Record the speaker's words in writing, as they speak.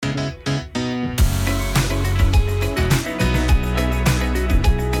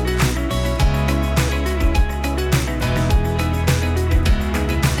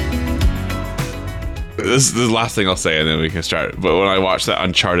this is the last thing I'll say, and then we can start. But when I watched that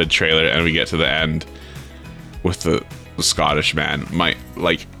Uncharted trailer and we get to the end with the Scottish man,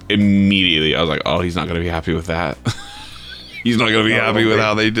 immediately I was like, oh, he's not going to be happy with that. He's not going to be happy with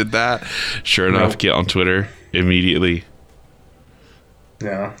how they did that. Sure enough, get on Twitter immediately.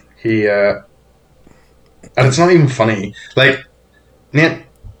 Yeah, he and it's not even funny. Like Nate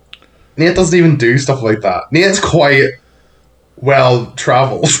doesn't even do stuff like that. Nate's quite well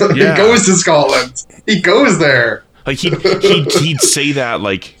traveled. Yeah. He goes to Scotland. He goes there. Like he'd say that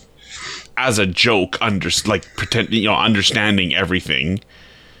like as a joke, understanding everything.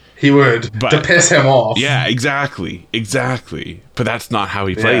 He would, but, to piss him off. Yeah, exactly. But that's not how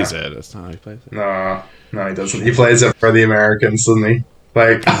he plays it. That's not how he plays it. No, he doesn't. He plays it for the Americans, doesn't he?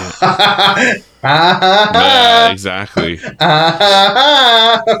 Like, yeah, exactly. Which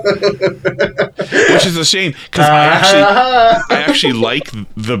is a shame because I actually like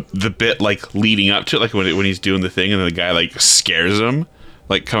the bit like leading up to it, like when he's doing the thing and the guy like scares him,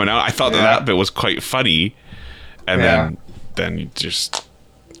 like coming out. I thought that bit was quite funny, and then you just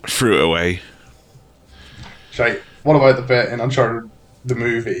threw it away. Right. What about the bit in Uncharted the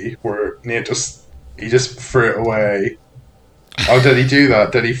movie where Nate just threw it away? Oh, did he do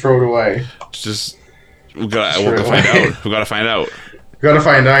that? Did he throw it away? We'll find out. We gotta find out.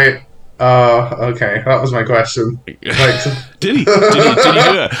 Okay, that was my question. Like, did he do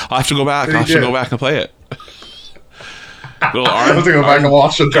it? I'll have to go back. Go back and play it. I have to go back and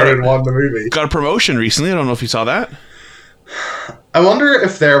watch Uncharted 1, the movie. Got a promotion recently. I don't know if you saw that. I wonder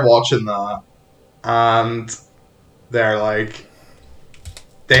if they're watching that and they're like,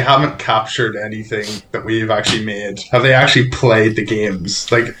 they haven't captured anything that we've actually made. Have they actually played the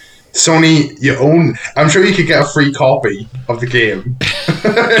games? Like, Sony, I'm sure you could get a free copy of the game.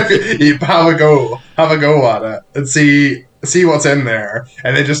 You have a go at it and see what's in there,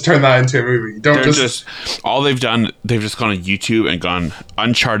 and then just turn that into a movie. All they've done, they've just gone on YouTube and gone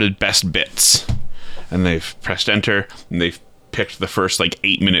Uncharted best bits, and they've pressed enter, and they've picked the first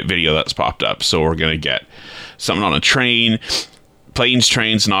 8-minute video that's popped up. So we're gonna get something on a train, planes,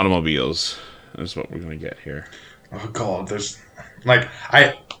 trains, and automobiles. That's what we're gonna get here. Oh God, there's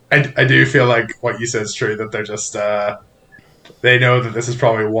I do feel like what you said is true, that they're just they know that this is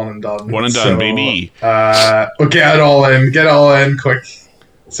probably one and done. One and done, baby. We'll get it all in quick,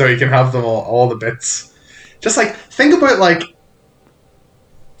 so you can have them all the bits. Just think about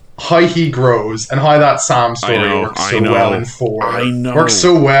how he grows and how that Sam story works so well in 4. I know. Works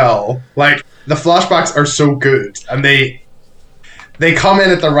so well. Like, the flashbacks are so good, and they come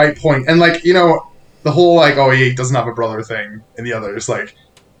in at the right point. And the whole he doesn't have a brother thing in the others,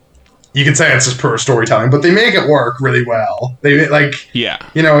 you could say it's just poor storytelling, but they make it work really well. They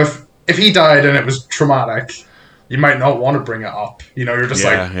if he died and it was traumatic, you might not want to bring it up. You're just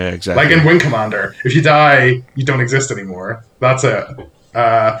exactly. Like in Wing Commander, if you die, you don't exist anymore. That's it.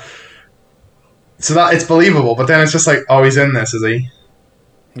 So that it's believable, but then it's just he's in this, is he?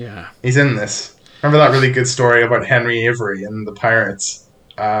 Yeah, he's in this. Remember that really good story about Henry Avery and the pirates?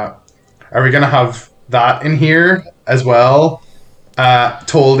 Are we gonna have that in here as well?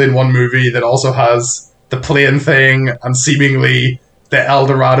 Told in one movie that also has the plane thing and seemingly the El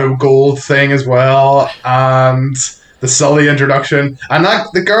Dorado gold thing as well, and the Sully introduction, and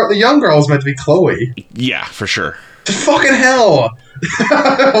the young girl is meant to be Chloe. Yeah, for sure. Fucking hell!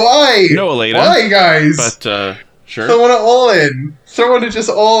 Why? No, Elena. Why, guys? But sure. Throwing it all in. Throwing it just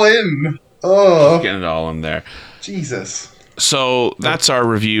all in. Oh, just getting it all in there. Jesus. So that's our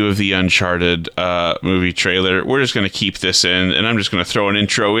review of the Uncharted movie trailer. We're just going to keep this in, and I'm just going to throw an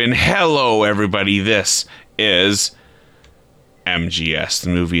intro in. Hello, everybody. This is MGS, the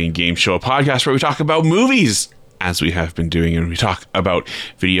Movie and Game Show, a podcast where we talk about movies, as we have been doing, and we talk about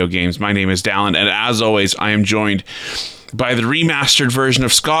video games. My name is Dallin, and as always, I am joined by the remastered version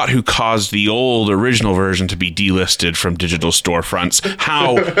of Scott, who caused the old original version to be delisted from digital storefronts.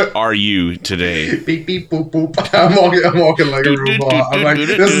 How are you today? Beep, beep, boop, boop. I'm walking like a robot. I'm like,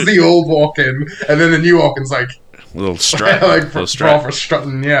 this is the old walk-in, and then the new walk-in's a little strut. Proper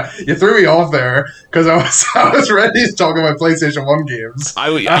strutting, yeah. You threw me off there, because I was ready to talk about PlayStation 1 games.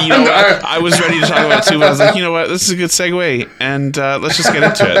 I was ready to talk about it too, but I was like, you know what, this is a good segue, and let's just get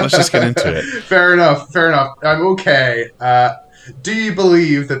into it. Fair enough. I'm okay. Do you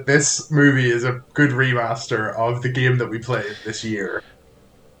believe that this movie is a good remaster of the game that we played this year?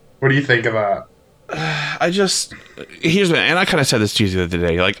 What do you think of that? Here's what, and I kind of said this to you the other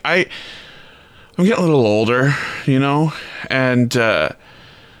day, I'm getting a little older, and I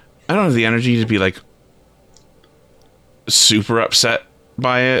don't have the energy to be super upset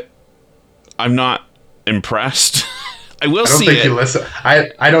by it. I'm not impressed. I will I don't see think it. you listen.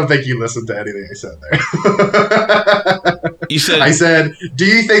 I don't think you listened to anything I said there. You said I said, do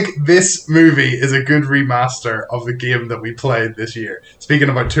you think this movie is a good remaster of the game that we played this year? Speaking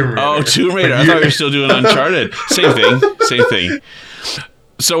about Tomb Raider. Oh, Tomb Raider. But I thought you were still doing Uncharted. Same thing.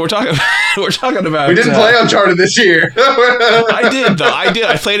 So we're talking about We didn't play Uncharted this year. I did though.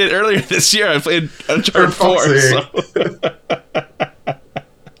 I played it earlier this year. I played Uncharted 4. So.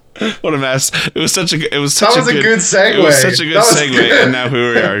 What a mess! It was such a good segue. It was such a good segue, good. and now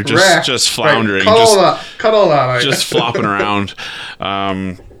here we are, just floundering, right. Cut all that out. Just flopping around.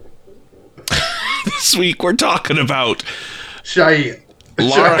 This week we're talking about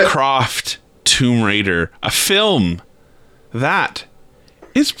Lara Croft, Tomb Raider, a film that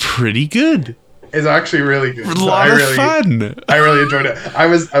is pretty good. It's actually really good. A lot of fun. I really enjoyed it. I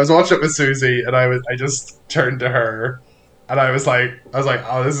was watching it with Susie, and I just turned to her. And I was like,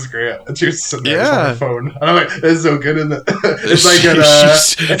 oh, this is great. And she was sitting there on her phone. And I'm like, this is so good, isn't it? It's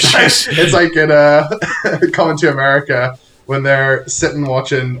like in Coming to America when they're sitting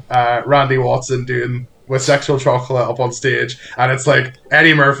watching Randy Watson doing With Sexual Chocolate up on stage. And it's like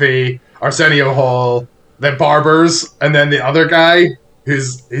Eddie Murphy, Arsenio Hall, the barbers, and then the other guy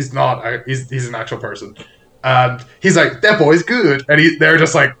he's an actual person. And he's like, that boy's good. And they're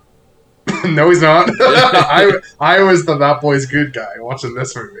just like, no, he's not. I was that boy's good guy watching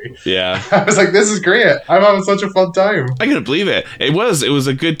this movie. Yeah, I was like, this is great. I'm having such a fun time. I couldn't believe it. It was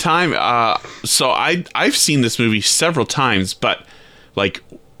a good time. So I've seen this movie several times, but like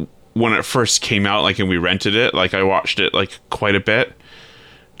when it first came out, like and we rented it, like I watched it like quite a bit.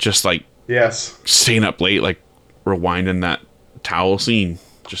 Just like staying up late, like rewinding that towel scene.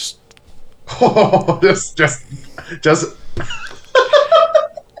 Just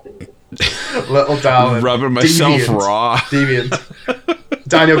little Dallin rubbing myself raw. Deviant.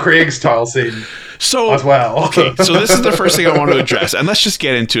 Daniel Craig's towel scene. So as well. Okay, so this is the first thing I want to address, and let's just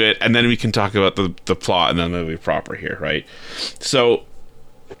get into it, and then we can talk about the plot and the movie proper here, right? So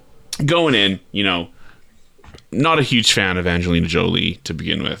going in, not a huge fan of Angelina Jolie to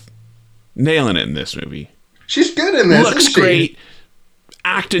begin with. Nailing it in this movie. She's good in this. Looks great,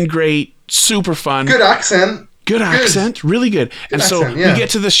 acting great, super fun. Good accent. Good accent, really good. And so accent, yeah. we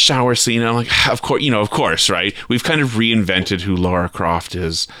get to the shower scene, and I'm like, of course, right? We've kind of reinvented who Lara Croft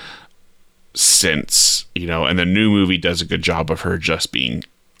is since, and the new movie does a good job of her just being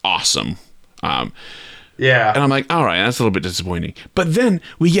awesome. Yeah. And I'm like, all right, that's a little bit disappointing. But then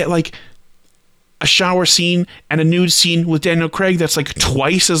we get like a shower scene and a nude scene with Daniel Craig that's like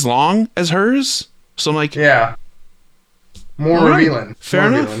twice as long as hers. So I'm like, yeah. More revealing. Fair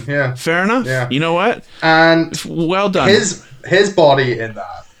enough. Revealing. Yeah. Fair enough. Yeah. You know what? And well done. His body in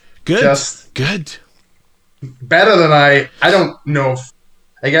that. Good. Just good. Better than I don't know if,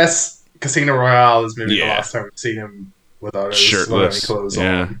 I guess Casino Royale is maybe the last time we've seen him without any clothes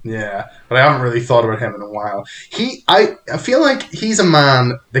on. Yeah. But I haven't really thought about him in a while. I feel like he's a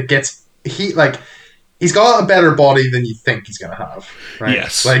man that he's got a better body than you think he's gonna have. Right?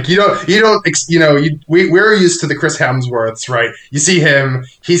 Yes. Like we're used to the Chris Hemsworths, right? You see him,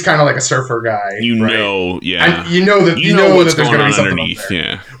 he's kind of like a surfer guy. Yeah. And you know that there's gonna be something underneath. There.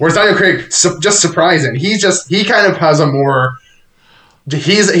 Yeah. Whereas Daniel Craig, just surprising. He kind of has a more.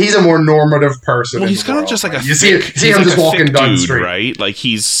 He's a more normative person. Well, he's kind of just like a. You see him like just walking down the dude, street, right? Like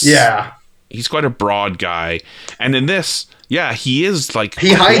he's quite a broad guy, and in this. Yeah, he is like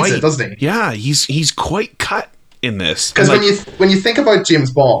he hides it, doesn't he? Yeah, he's quite cut in this. Because when you think about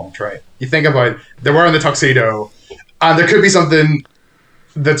James Bond, right? You think about they're wearing the tuxedo, and there could be something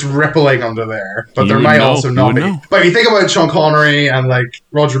that's rippling under there, but there might also not be. But you think about Sean Connery and like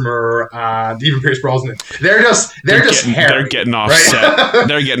Roger Moore and even Pierce Brosnan, they're getting offset.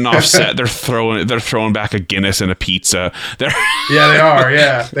 They're getting offset. They're throwing back a Guinness and a pizza. They are.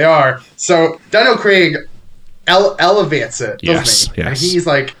 Yeah, they are. So Daniel Craig elevates it, doesn't he? Yes. And he's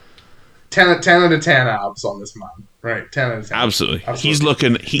like 10 out of 10 abs on this man, right? 10 out of 10. Absolutely. He's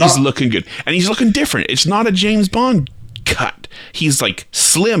looking good, and he's looking different. It's not a James Bond cut. He's like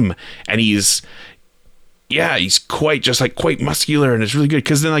slim, and he's quite muscular, and it's really good.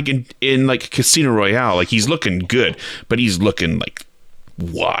 Because then like in like Casino Royale, like he's looking good, but he's looking like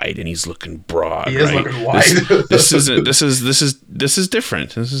wide and he's looking broad. He is looking wide. This is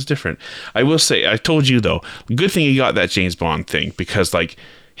different. This is different. I will say, I told you though, good thing he got that James Bond thing, because like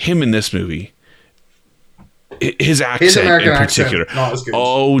him in this movie, his accent in particular, not as good.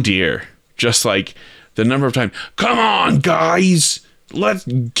 Oh dear, just like the number of times, come on guys, let's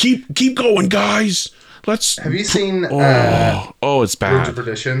keep going guys. Have you seen? It's bad. Road to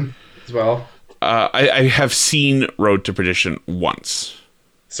Perdition as well. I have seen Road to Perdition once.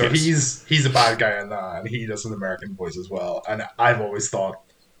 So he's a bad guy in that, and he does an American voice as well. And I've always thought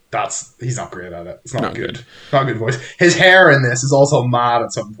he's not great at it. It's not good. Not a good voice. His hair in this is also mad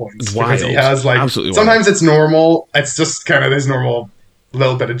at some points. Wild. He has like absolutely sometimes wild. it's normal. It's just kind of his normal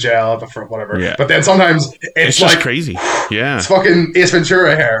little bit of gel at the front, whatever. Yeah. But then sometimes it's just like crazy. Yeah. it's fucking Ace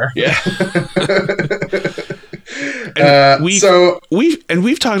Ventura hair. Yeah.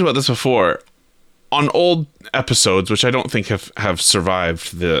 We've talked about this before on old episodes, which I don't think have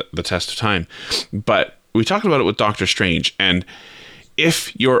survived the test of time. But we talked about it with Doctor Strange, and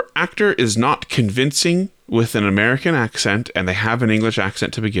if your actor is not convincing with an American accent and they have an English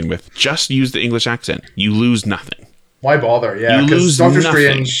accent to begin with, just use the English accent. You lose nothing. Why bother? Yeah, because Doctor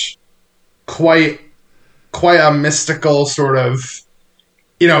Strange, quite a mystical sort of,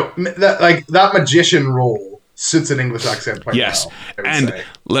 that magician role suits an English accent quite well. And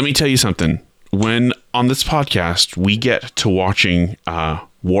let me tell you something. When on this podcast we get to watching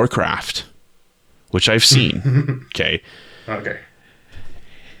Warcraft, which I've seen, okay.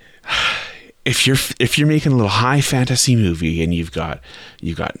 If you're making a little high fantasy movie and you've got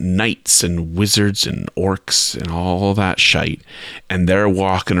knights and wizards and orcs and all that shite, and they're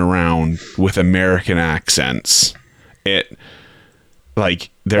walking around with American accents, there's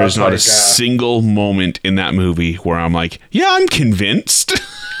not a single moment in that movie where I'm like, yeah, I'm convinced.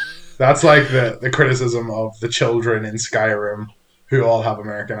 That's like the criticism of the children in Skyrim who all have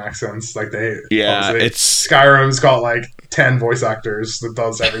American accents. Skyrim's got like 10 voice actors that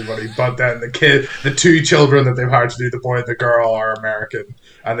does everybody, but then the two children that they've hired to do the boy and the girl are American,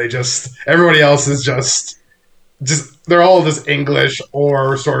 and everybody else is just they're all just English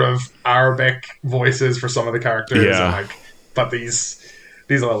or sort of Arabic voices for some of the characters. Yeah. And but these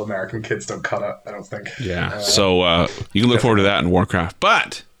little American kids don't cut it, I don't think. Yeah. So you can look forward to that in Warcraft.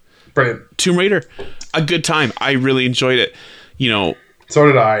 But brilliant. Tomb Raider, a good time. I really enjoyed it. So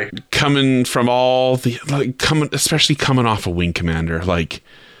did I. Coming from all the especially coming off of Wing Commander, like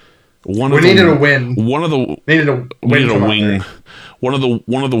we needed a win. One of the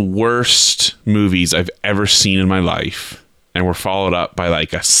worst movies I've ever seen in my life, and we're followed up by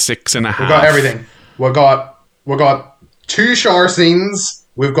like a 6.5. We got everything. We got 2 shower scenes.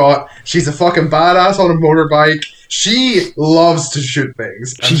 We've got she's a fucking badass on a motorbike. She loves to shoot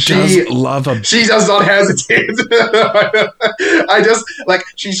things. And she does not hesitate.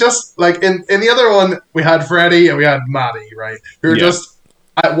 She's just like in the other one we had Freddie and we had Maddie, right? Who are just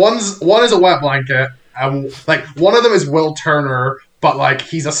one is a wet blanket, and like one of them is Will Turner, but like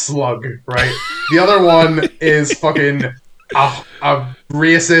he's a slug, right? The other one is fucking a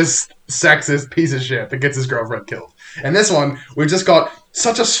racist, sexist piece of shit that gets his girlfriend killed. And this one, we've just got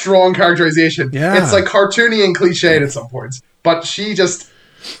such a strong characterization. Yeah. It's like cartoony and cliched at some points, but she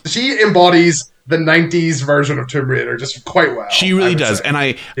embodies the 90s version of Tomb Raider just quite well. She really does. Say. And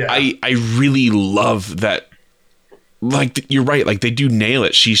I really love that. Like, you're right. Like, they do nail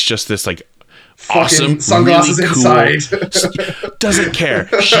it. She's just this like awesome, sunglasses really cool, inside. Doesn't care.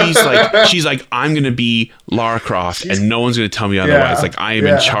 She's like, I'm gonna be Lara Croft, and no one's gonna tell me otherwise. Like, I am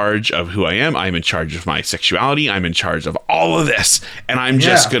in charge of who I am. I'm in charge of my sexuality. I'm in charge of all of this, and I'm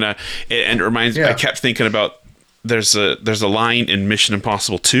just gonna. And it reminds me. I kept thinking about there's a line in Mission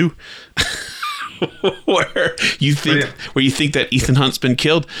Impossible 2. where you think that Ethan Hunt's been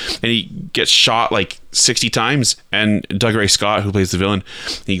killed, and he gets shot like 60 times, and Doug Ray Scott, who plays the villain,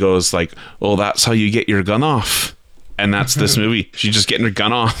 he goes like, "Oh, that's how you get your gun off." And that's this movie. She's just getting her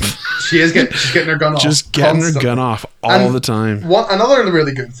gun off. She's getting her gun off. Just getting her gun off all the time. Another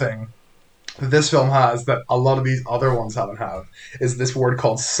really good thing that this film has that a lot of these other ones haven't had is this word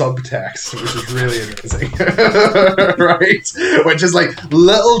called subtext, which is really amazing. Right? Which is like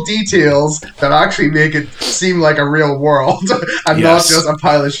little details that actually make it seem like a real world and not just a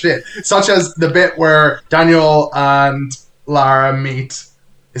pile of shit. Such as the bit where Daniel and Lara meet.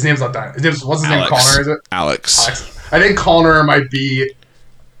 His name's not Daniel. What's his name? Connor, is it? Alex. I think Connor might be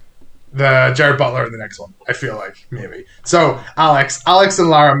the Jared Butler in the next one. I feel like maybe. So Alex and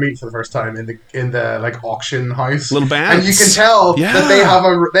Lara meet for the first time in the like auction house. Little bands. And you can tell that they have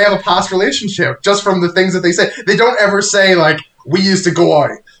a past relationship just from the things that they say. They don't ever say like we used to go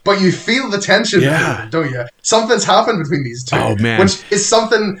out, but you feel the tension, don't you? Something's happened between these two, which is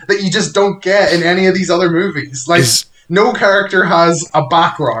something that you just don't get in any of these other movies. Like. No character has a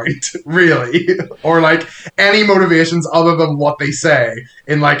background, really, or like any motivations other than what they say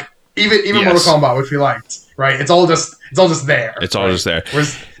in like even Mortal Kombat, which we liked, right? It's all just there. It's all just there.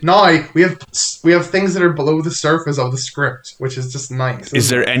 Whereas now we have things that are below the surface of the script, which is just nice. Is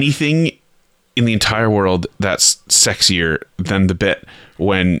there anything in the entire world that's sexier than the bit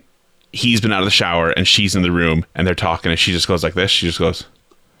when he's been out of the shower and she's in the room and they're talking and she just goes like this? She just goes.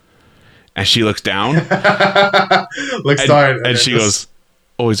 And she looks down. Looks down. And she goes,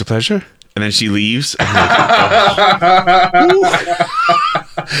 always a pleasure. And then she leaves. And I'm like,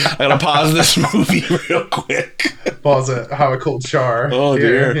 I gotta pause this movie real quick. Pause it. Have a cold shower. Oh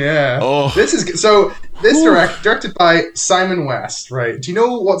dear. Yeah. Oh. This directed by Simon West, right? Do you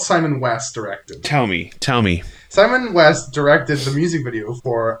know what Simon West directed? Tell me. Simon West directed the music video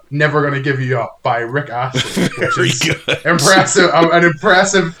for "Never Gonna Give You Up" by Rick Astley, which Very is good. impressive. An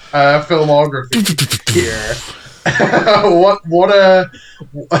impressive filmography here. what a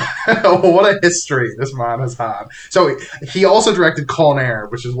history this man has had. So he also directed Con Air,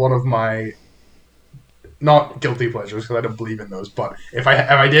 which is one of my not guilty pleasures because I don't believe in those. But if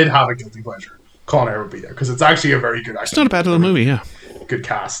I did have a guilty pleasure, Con Air would be there because it's actually a very good. It's not a bad little movie, yeah. Good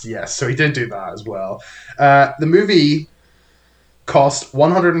cast, yes. So he did do that as well. The movie cost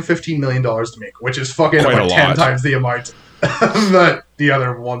 $115 million to make, which is fucking Quite about a 10 lot. times the amount that the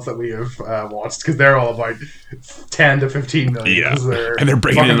other ones that we have watched, because they're all about 10 to 15 million. Yeah. 'Cause And they're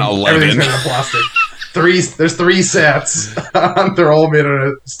bringing in 11. Everything's made out of plastic. There's 3 sets, and they're all made out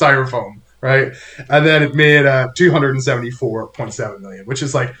of styrofoam. Right, and then it made $274.7 million, which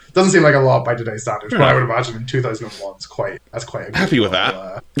is like doesn't seem like a lot by today's standards, but I would imagine in 2001 that's quite a good Happy with little,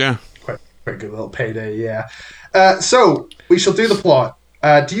 that. Yeah. quite a good little payday. Yeah. So we shall do the plot.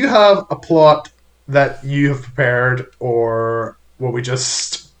 Do you have a plot that you have prepared, or will we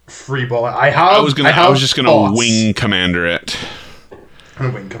just freeball it? I was just gonna thoughts. wing commander it.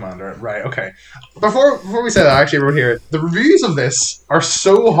 And Wing Commander, right? Okay. Before we say that, I actually wrote here the reviews of this are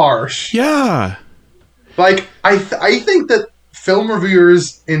so harsh. Yeah. Like I think that film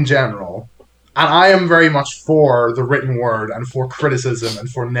reviewers in general, and I am very much for the written word and for criticism and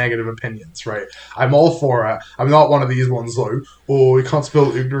for negative opinions. Right? I'm all for it. I'm not one of these ones like, oh, you can't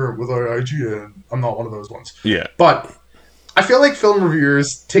spell ignorant without IGN. I'm not one of those ones. Yeah. But I feel like film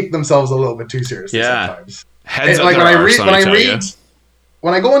reviewers take themselves a little bit too seriously sometimes. Heads up Like there when are, son, I tell ya.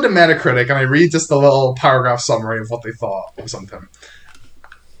 when I go into Metacritic and I read just a little paragraph summary of what they thought of something,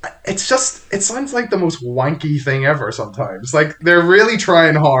 it sounds like the most wanky thing ever sometimes. Like they're really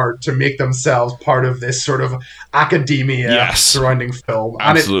trying hard to make themselves part of this sort of academia surrounding film.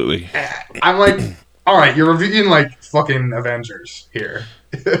 Absolutely. I'm like, all right, you're reviewing like fucking Avengers here.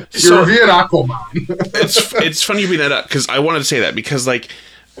 You're So- reviewing Aquaman. It's funny you bring that up because I wanted to say that because like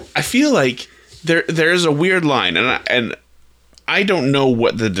I feel like there's a weird line and I don't know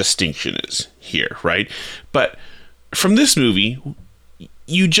what the distinction is here, right? But from this movie,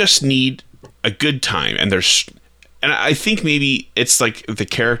 you just need a good time, and I think maybe it's like the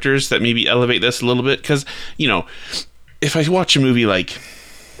characters that maybe elevate this a little bit because if I watch a movie like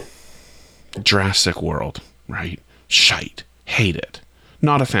Jurassic World, right? Shite, hate it,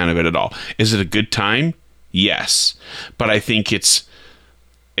 not a fan of it at all. Is it a good time? Yes, but I think its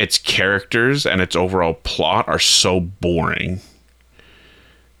characters and its overall plot are so boring.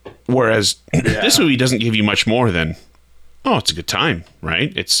 Whereas this movie doesn't give you much more than, oh, it's a good time,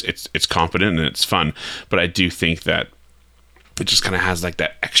 right? It's competent and it's fun. But I do think that it just kind of has like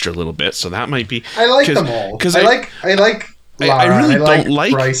that extra little bit. So that might be. I like them all. Because I like Lara, I really don't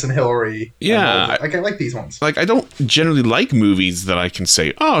like Bryce and Hillary. Yeah, I like these ones. Like I don't generally like movies that I can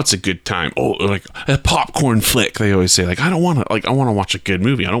say, oh, it's a good time. Oh, like a popcorn flick. They always say like I want to watch a good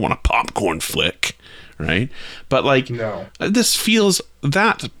movie. I don't want a popcorn flick. Right, but like no, this feels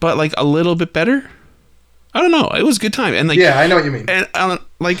that, but like a little bit better. I don't know. It was a good time, and like yeah, I know what you mean. And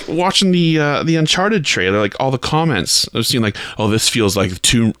like watching the Uncharted trailer, like all the comments I've seen, like, oh, this feels like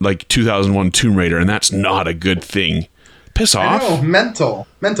 2001 Tomb Raider, and that's not a good thing. Piss off. I know,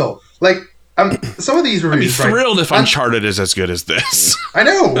 mental. Like some of these reviews. I'd be thrilled if Uncharted is as good as this. I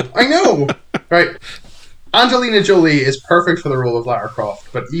know. Right. Angelina Jolie is perfect for the role of Lara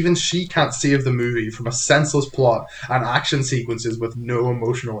Croft, but even she can't save the movie from a senseless plot and action sequences with no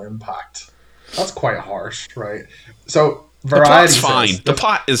emotional impact. That's quite harsh, right? So, Variety the plot's says, fine. The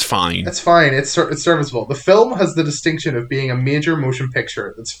plot is fine. It's fine. It's serviceable. The film has the distinction of being a major motion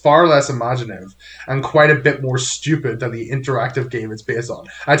picture that's far less imaginative and quite a bit more stupid than the interactive game it's based on.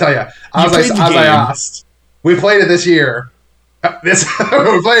 I tell you, as I asked, we played it this year. We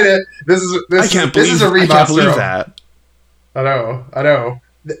played it. This is a remaster. I can't believe that. I know.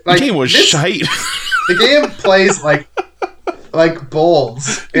 Like, the game was shite. The game plays like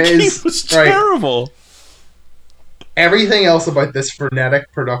balls. The game was terrible. Everything else about this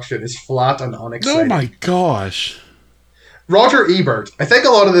frenetic production is flat and unexciting. Oh my gosh. Roger Ebert. I think a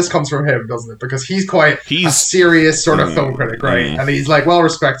lot of this comes from him, doesn't it? Because he's a serious sort of film critic, right? And he's like well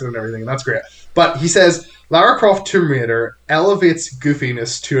respected and everything, and that's great. But he says Lara Croft Tomb Raider elevates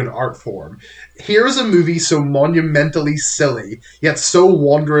goofiness to an art form. Here is a movie so monumentally silly, yet so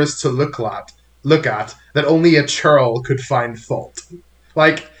wondrous to look at that only a churl could find fault.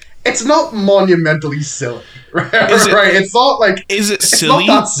 Like, it's not monumentally silly, right? Right? It's not like is it it's silly?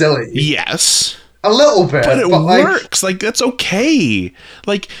 not that silly. Yes. A little bit, but it like, works. Like, that's okay.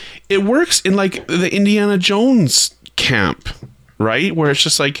 Like, it works in like the Indiana Jones camp, right? Where it's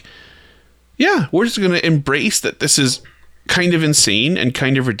just like, yeah, we're just going to embrace that this is kind of insane and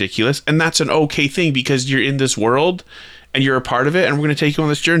kind of ridiculous, and that's an okay thing because you're in this world and you're a part of it, and we're going to take you on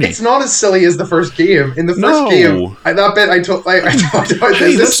this journey. It's not as silly as the first game. In the first game, that bit I talked about.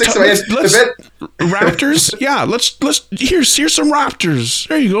 Hey, let's raptors. Yeah, let's here's some raptors.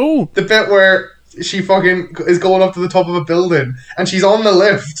 There you go. The bit where she fucking is going up to the top of a building and she's on the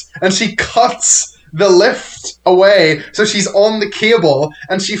lift and she cuts the lift away, so she's on the cable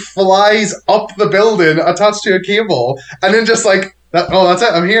and she flies up the building attached to a cable, and then just like that. Oh, that's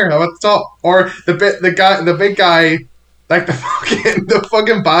it. I'm here. I'm at the top. Or the big guy, like the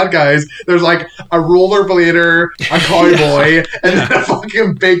fucking bad guys. There's like a rollerblader, a cowboy, and then a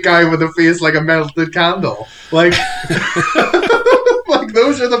fucking big guy with a face like a melted candle. Like, like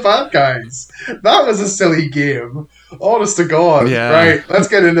those are the bad guys. That was a silly game. Honest to God. Yeah. Right. Let's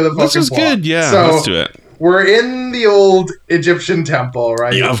get into the fucking This is plot. good. Yeah. So, let's do it. we're in the old Egyptian temple,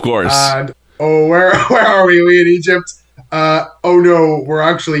 right? Yeah, of course. And where are we? Are we in Egypt? Oh no, we're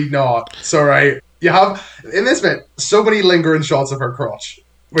actually not. So right, you have in this bit so many lingering shots of her crotch,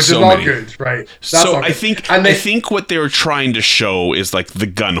 which is not good, right? That's so not I good. I think what they were trying to show is like the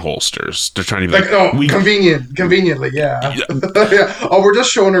gun holsters. They're trying to be like, conveniently, yeah. Yeah. Oh, we're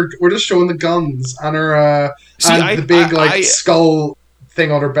just showing the guns and her the big skull thing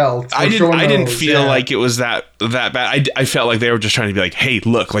on her belt. I didn't feel like it was that bad. I felt like they were just trying to be like, hey,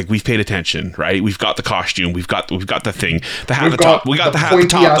 look, like we've paid attention, right? We've got the costume, we've got the thing, the hat, the top, we got the hat, the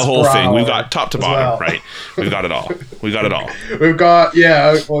top, the whole thing. We've got top to bottom, right? We've got it all. We've got it all. We've got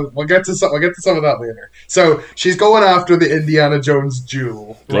We'll get to some of that later. So she's going after the Indiana Jones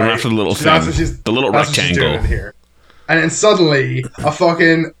jewel. Going after the little thing, the little rectangle here, and then suddenly a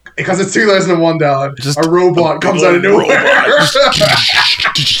fucking. Because it's 2001, Dad. A robot comes out of nowhere.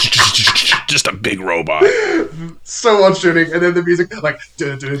 Just a big robot. So much shooting, and then the music like.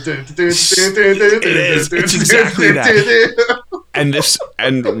 It is. It's exactly that.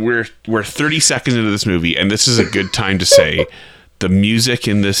 And we're 30 seconds into this movie, and this is a good time to say, the music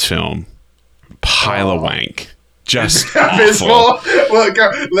in this film, pile of wank. Just awful. Well,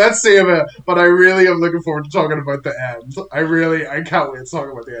 let's save it. But I really am looking forward to talking about the end. I can't wait to talk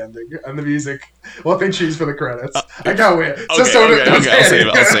about the ending and the music. What they choose for the credits. I can't wait. Okay, I'll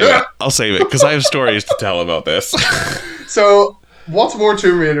save it because I have stories to tell about this. So, what's more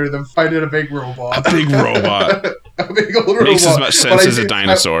Tomb Raider than finding a big robot? A big robot. A big old robot. Makes as much sense as a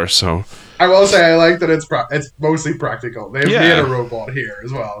dinosaur. So. I will say I like that it's mostly practical. They've made a robot here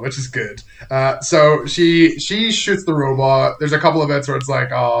as well, which is good. So she shoots the robot. There's a couple of bits where it's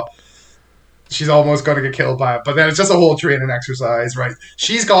like, oh, she's almost going to get killed by it. But then it's just a whole training exercise, right?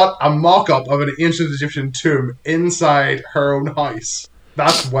 She's got a mock-up of an ancient Egyptian tomb inside her own house.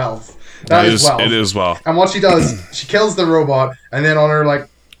 That's wealth. That is wealth. It is wealth. And what she does, she kills the robot, and then on her like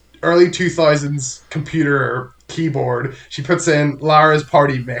early 2000s computer keyboard, she puts in Lara's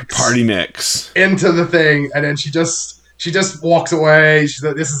party mix into the thing, and then she just walks away. She's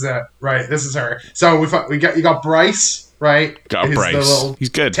like, this is it, right? This is her. So you got Bryce, right? Got Bryce. The little He's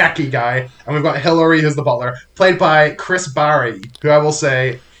good, techie guy, and we've got Hillary, who's the butler, played by Chris Barry, who I will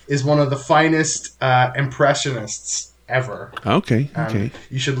say is one of the finest impressionists ever. Okay.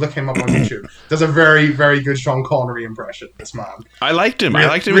 You should look him up on YouTube. Does a very, very good Sean Connery impression, this man. I liked him.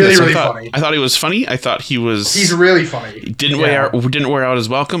 Really funny. I thought he was funny. I thought he's really funny. Didn't wear out his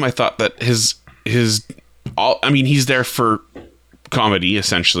welcome. I thought that he's there for comedy,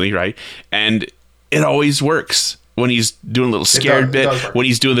 essentially, right? And it always works. When he's doing a little scared bit, when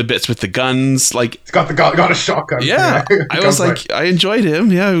he's doing the bits with the guns, like he's got a shotgun. Yeah, I was like, I enjoyed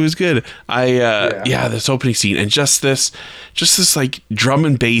him. Yeah, it was good. This opening scene and just this like drum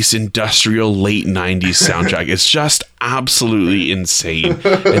and bass industrial late '90s soundtrack. It's just absolutely insane,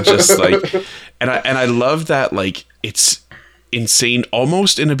 and just like, and I love that, like, it's insane,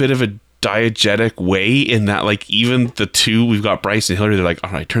 almost in a bit of a diegetic way, in that, like, even the two, we've got Bryce and Hillary, they're like,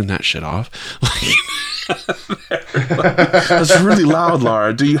 all right, turn that shit off. That's really loud,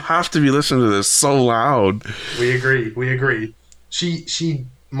 Lara. Do you have to be listening to this so loud? We agree. She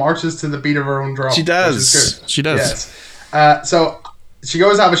marches to the beat of her own drum. She does. Yes. So she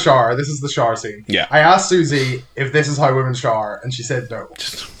goes to have a shower. This is the shower scene. Yeah. I asked Susie if this is how women shower, and she said no.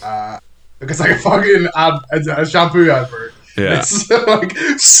 Like, it's like a fucking a shampoo advert. Yeah. It's like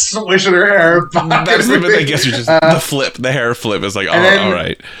swishing her hair back. That's the bit I guess you just the hair flip is like, oh, then- all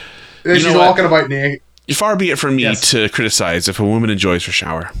right. Then You she's know what? walking about naked. Far be it from me Yes. to criticize if a woman enjoys her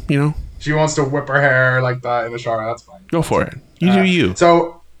shower. You know, She wants to whip her hair like that in the shower. That's fine. go for it. You do you.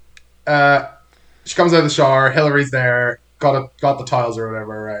 So, she comes out of the shower. Hillary's there. Got the tiles or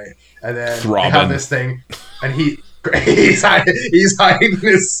whatever, right? And then they Throbbing. have this thing, and he's hiding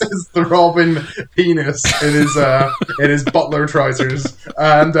his throbbing penis in his butler trousers,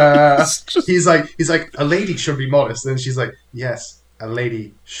 and he's like, a lady should be modest. And she's like, yes, a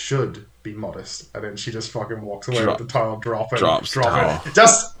lady should be modest. And then she just fucking walks away with the towel, dropping towel. it.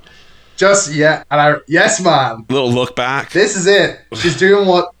 Just yeah, and yes, man. Little look back. This is it. She's doing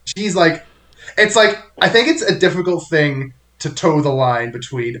what she's like. It's like, I think it's a difficult thing to toe the line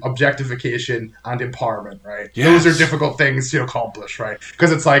between objectification and empowerment, right? Yes. Those are difficult things to accomplish, right?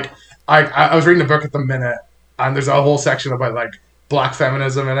 Because it's like, I was reading a book at the minute, and there's a whole section about like black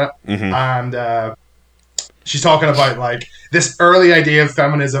feminism in it, and she's talking about like this early idea of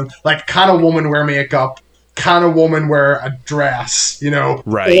feminism, like, can a woman wear makeup? Can a woman wear a dress? You know,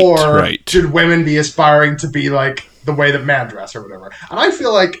 Right, Or right. should women be aspiring to be like the way that men dress or whatever? And I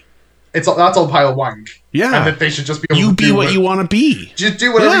feel like that's all pile of wank. Yeah. And that they should just be able You to be do what you want to be. just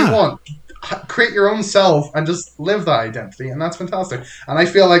do whatever Yeah. you want. Create your own self and just live that identity, and that's fantastic. And I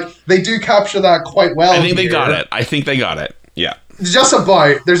feel like they do capture that quite well. I think they here. got it. I think they got it. Yeah. Just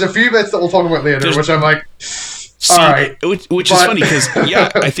about. There's a few bits that we'll talk about later, which I'm like, See, all right. which is But- funny because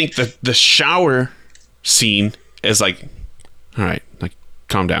I think the shower scene is like, all right, like,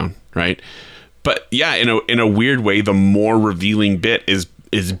 calm down, right? But yeah, in a weird way, the more revealing bit is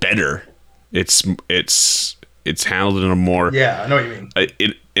better. It's handled in a more yeah, I know what you mean.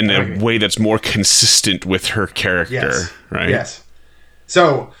 in I know what you a mean. way that's more consistent with her character, Yes. right? Yes.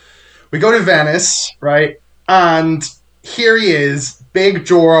 So we go to Venice, right? And here he is, Big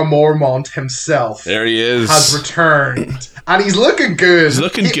Jorah Mormont himself. There he is. Has returned. And he's looking good. He's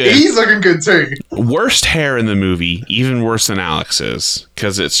looking good. He's looking good too. Worst hair in the movie, even worse than Alex's,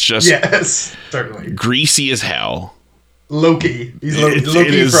 because it's just Yes, certainly. greasy as hell. Loki. He's It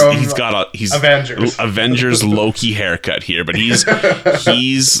Loki is- from he's Avengers. Avengers Loki haircut here, but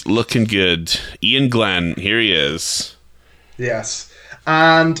he's looking good. Ian Glenn, here he is. Yes.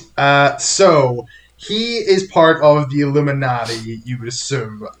 And so he is part of the Illuminati, you would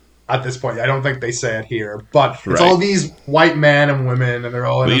assume, at this point. I don't think they say it here, but it's Right. all these white men and women, and they're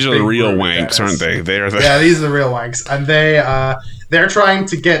all in These a are the big real group, wanks, Venice. aren't they? They are the Yeah, these are the real wanks, and they're trying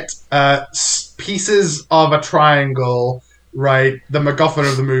to get pieces of a triangle, right? The MacGuffin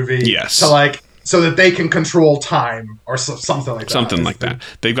of the movie, Yes. to like so that they can control time or something like that. something like that.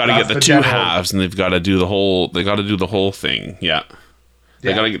 They've got to get that's the the two general- halves, and they've got to do the whole. They got to do the whole thing. Yeah. They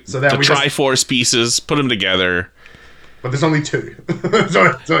Yeah. got to get So then the we just- Triforce pieces, put them together. But there's only two.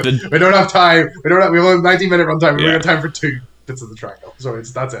 so we don't have time. We have a 90-minute runtime. We Yeah. don't have time for two bits of the triangle. So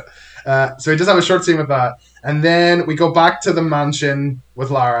that's it. So we just have a short scene with that, and then we go back to the mansion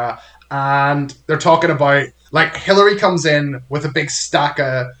with Lara, and they're talking about, like, Hillary comes in with a big stack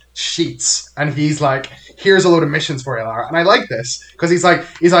of sheets, and he's like, "Here's a load of missions for you, Lara." And I like this because he's like,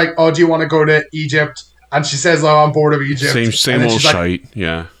 "Oh, do you want to go to Egypt?" And she says, "Oh, I'm bored of Egypt." Same And then old she's like, shite.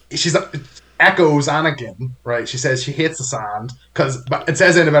 Yeah. she's echoes Anakin, right? She says she hates the sand but it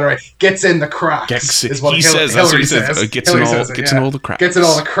says in a better way, gets in the cracks. Gets- is what he Hillary says- that's what he says. says. Gets Hillary in all- says it, gets yeah. in all the cracks. Gets in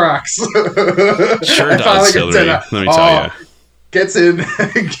all the cracks. Sure I does, finally get to Hillary. that. Let me tell you.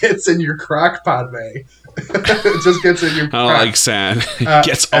 Gets in your crack, Padme. It just gets in your I crack. don't like sand.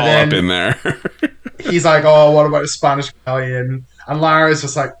 Gets all and up then- in there. He's like, "Oh, what about a Spanish Italian?" And Lara's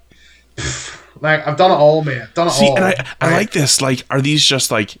just like, "Like, I've done it all, mate. Done it See, all." and I Right? like this. Like, are these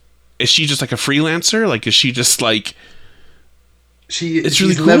just like? Is she just like a freelancer? Like, is she just like? She's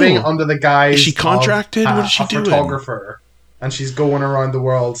really cool. living under the guise. Is she contracted? Of, What is she a doing? photographer, and she's going around the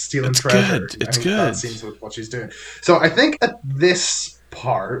world stealing It's treasure. good. It's I think good. That seems what she's doing. So I think at this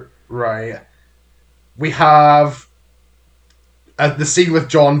part, right, we have the scene with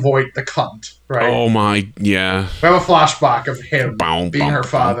John Voight, the cunt, right? Oh my, yeah. We have a flashback of him Bow, being bow, her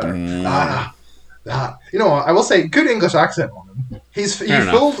father. bow. You know what? I will say, good English accent on him. He Fair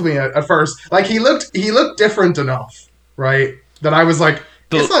enough. fooled me at first. Like, he looked different enough, right? That I was like,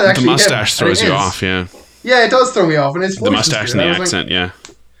 it's not The actually mustache him. And throws it you is. off, yeah. Yeah, it does throw me off, and his The voice is mustache good. and the I was like, accent, yeah.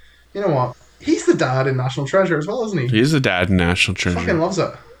 you know what? He's the dad in National Treasure as well, isn't he? He is the dad in National Fucking Treasure. loves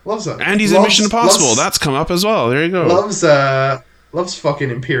it. Loves it. And he's in Loves- Mission Impossible. loves- That's come up as well. There you go. loves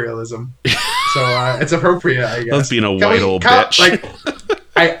fucking imperialism. So it's appropriate, I guess. Loves being a Can white we- old can't- bitch. Like,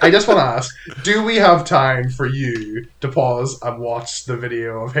 I just want to ask, do we have time for you to pause and watch the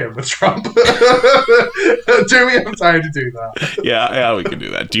video of him with Trump? Do we have time to do that? Yeah, we can do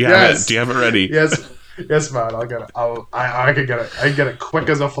that. Do you have it? Do you have it ready? Yes, man. I'll get it. I can get it. I can get it quick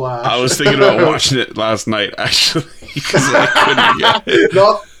as a flash. I was thinking about watching it last night, actually, because I couldn't get it.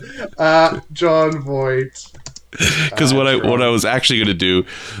 Not Jon Voight. Because what I was actually going to do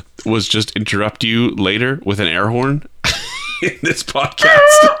was just interrupt you later with an air horn in this podcast.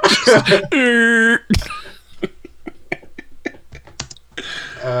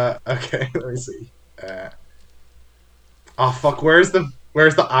 Okay, let me see. Oh fuck! Where's the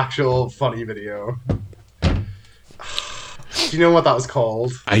actual funny video? Do you know what that was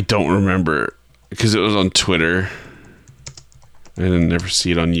called? I don't remember because it was on Twitter. I didn't never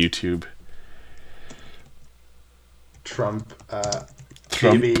see it on YouTube. Trump.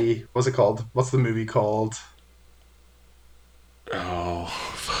 TV. What's it called? What's the movie called? Oh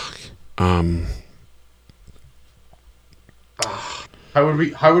fuck. How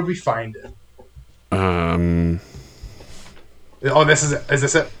would we find it? Oh, this is it. Is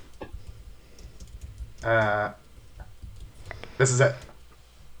this it? This is it.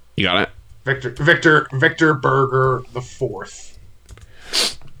 You got it? Victor Berger the Fourth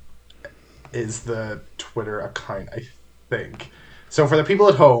is the Twitter account, I think. So for the people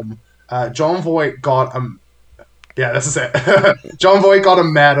at home, Jon Voight got a... Yeah, this is it. Jon Voight got a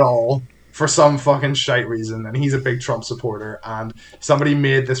medal for some fucking shite reason, and he's a big Trump supporter, and somebody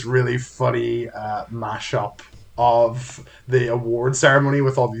made this really funny mashup of the award ceremony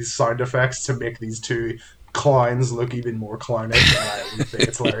with all these sound effects to make these two clowns look even more clownish, and I think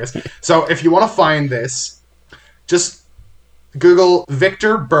it's hilarious. So if you want to find this, just Google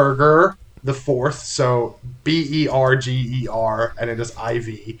Victor Berger the Fourth, so Berger, and it is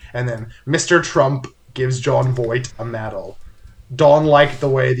IV, and then Mr. Trump gives Jon Voight a medal. Don liked the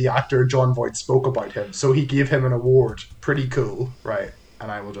way the actor Jon Voight spoke about him, so he gave him an award. Pretty cool, right?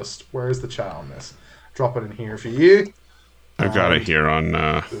 And I will just... Where's the chat on this? Drop it in here for you. I've got it here on...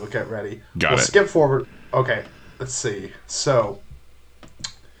 We'll get ready. We'll skip forward. Okay, let's see. So,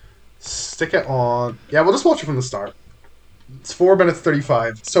 stick it on... Yeah, we'll just watch it from the start. It's 4 minutes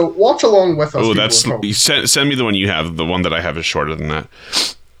 35. So, watch along with us. Oh, that's... You send me the one you have. The one that I have is shorter than that.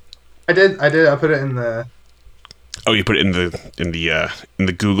 I did. I put it in the... Oh, you put it in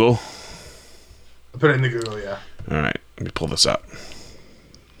the Google? I put it in the Google, yeah. All right, let me pull this up.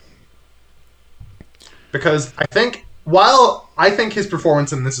 Because I think, while I think his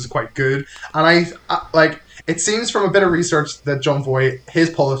performance in this is quite good, and I like, it seems from a bit of research that Jon Voight, his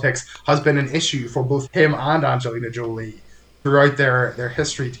politics, has been an issue for both him and Angelina Jolie throughout their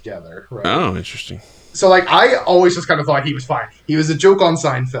history together. Right? Oh, interesting. So, like, I always just kind of thought he was fine. He was a joke on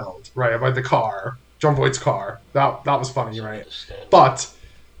Seinfeld, right, about the car. Jon Voight's car. That was funny, right? But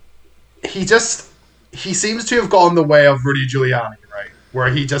he seems to have gone the way of Rudy Giuliani, right? Where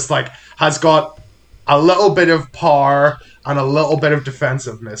he just, like, has got a little bit of power and a little bit of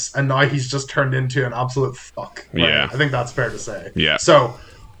defensiveness, and now he's just turned into an absolute fuck. Right? Yeah. I think that's fair to say. Yeah. So,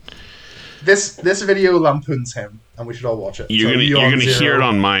 this video lampoons him, and we should all watch it. You're gonna hear it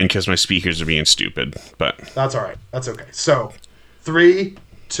on mine because my speakers are being stupid, but... That's alright. That's okay. So, 3,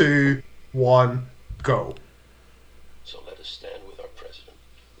 2, 1... Go. So let us stand with our president.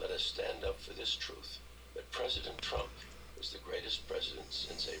 Let us stand up for this truth, that President Trump was the greatest president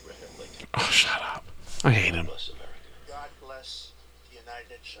since Abraham Lincoln. Oh, shut up. I hate him. Bless America. God bless the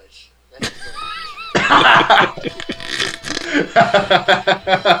United States. Thank you very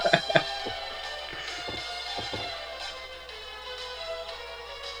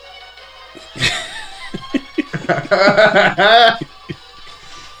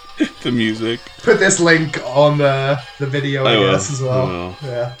much. The music. Put this link on the video, I guess, as well.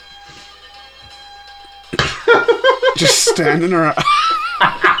 Yeah. Just standing around.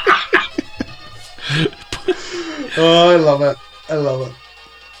 Oh, I love it. I love it.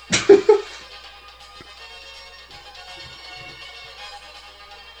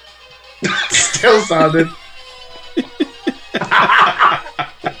 Still sounded.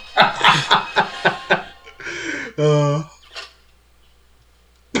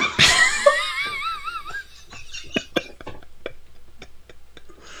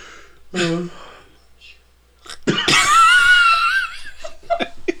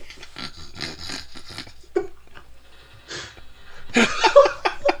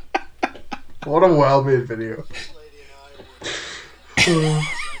 What a well-made video. This lady and I would like to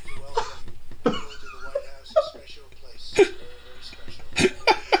welcome you to the White House, a special place. Very, very special.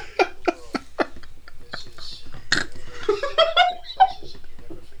 This is very, very special. Places that you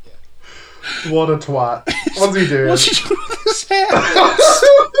never forget. What a twat. What's he doing? What's he doing with his head? hands?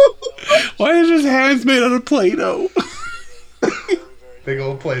 Why is his hands made out of Play-Doh? Big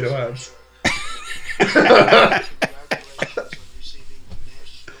old Play-Doh hands. Congratulations on receiving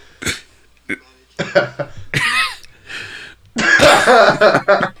the National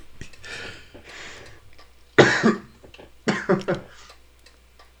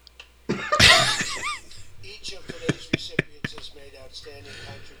Each of today's recipients has made outstanding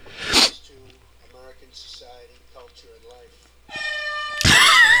contributions to American society, culture, and life.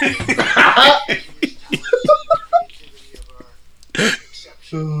 Creativity of our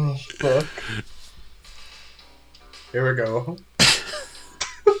exceptional Oh, nation. fuck. Here we go.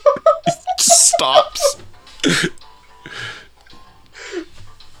 Stops.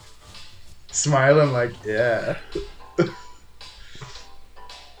 Smiling like, yeah.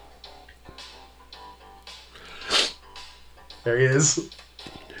 There he is.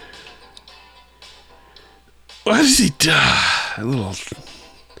 What does he do? A little.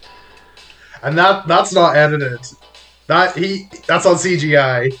 And that's not edited. That's on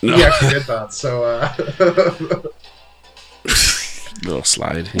CGI. No. He actually did that. So Little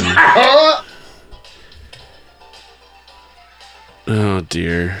slide. Yeah. Oh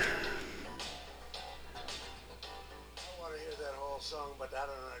dear. I want to hear that whole song, but I don't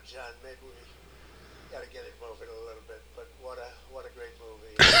know, John. Maybe we got to get it moving a little bit. But what a great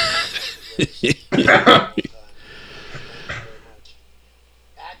movie! One of the greatest of all time. Thank you very much.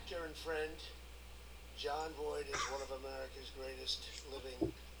 Actor and friend, John Voight is one of America's greatest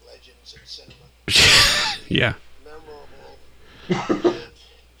living legends in cinema. Yeah. Memorable.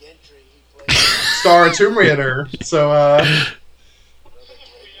 Gentry, he played star of Tomb Raider. So another great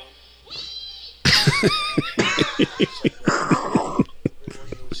one.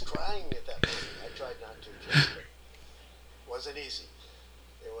 Everyone was crying at that movie. I tried not to, Jeff, but it wasn't easy.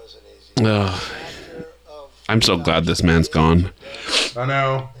 It wasn't easy. Ugh. Actor of I'm so glad this man's gone. I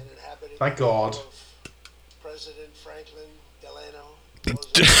know. and inhabiting Thank the role God. of President Franklin Delano.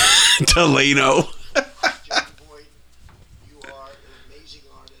 Delano. John Voight, you are an amazing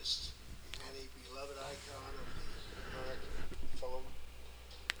artist and a beloved icon of the American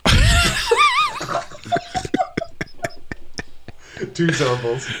film. 2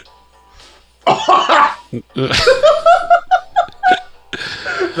 syllables.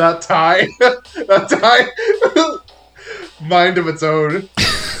 That tie. That tie. Mind of its own.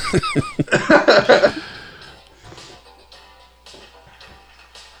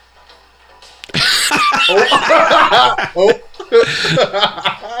 Oh.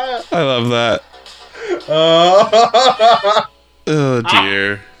 I love that. Oh. Oh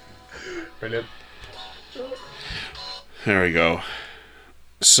dear. Brilliant. There we go.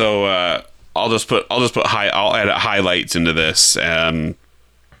 So I'll edit highlights into this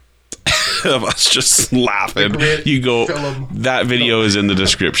of us just laughing. Great You go film. that video is in the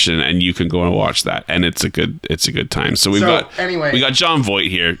description and you can go and watch that and it's a good time. So we got John Voight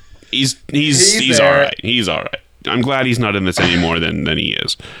here. He's there. all right. He's all right. I'm glad he's not in this any more than he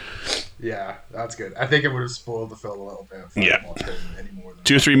is. Yeah, that's good. I think it would have spoiled the film a little bit if I Yeah. watched it any more than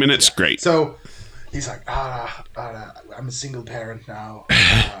 2 or 3 minutes, great. So he's like, I'm a single parent now,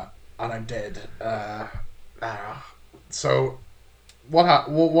 and I'm dead. So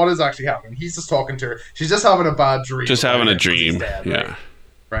what is actually happening? He's just talking to her. She's just having a bad dream. Just having a 'cause he's dream. dead, Yeah.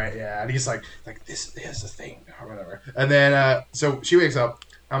 Right. Yeah. And he's like this is the thing or whatever. And then so she wakes up.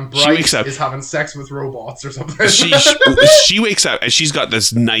 And Bryce wakes up. is having sex with robots or something. She wakes up and she's got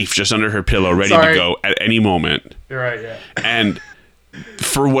this knife just under her pillow ready to go at any moment. You're right. Yeah. And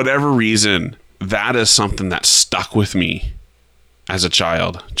for whatever reason, that is something that stuck with me as a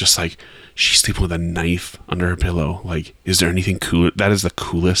child. Just like, she's sleeping with a knife under her pillow. Like, is there anything cooler? That is the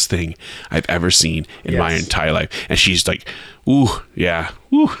coolest thing I've ever seen in my Yes. entire life. And she's like, ooh, yeah,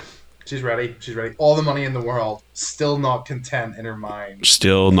 ooh. She's ready. She's ready. All the money in the world, still not content in her mind.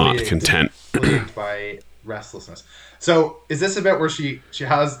 Still not Plagued- content. plagued by restlessness. So is this a bit where she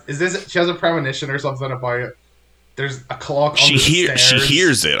has a premonition or something about there's a clock on She the stairs?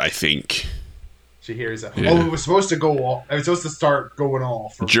 hears it, I think. She hears it. Yeah. Oh, it was supposed to go off. It was supposed to start going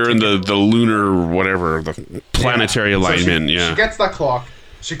off or During the lunar whatever, the planetary Yeah. So alignment, she yeah. gets that clock.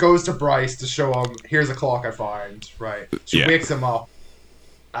 She goes to Bryce to show him, here's a clock I find, right? She Yeah. wakes him up,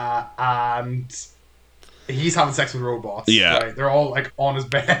 and he's having sex with robots. Yeah. Right? They're all like on his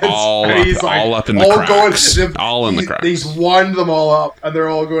bed. All and up- he's, like, all up in the cracks. All in the cracks. He's wound them all up, and they're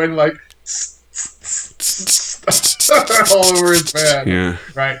all going like all over his bed. Yeah.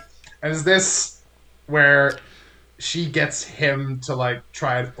 Right. And is this where she gets him to like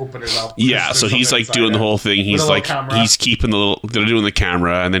try and open it up. Yeah, so he's like doing the whole thing. He's like he's keeping the little. They're doing the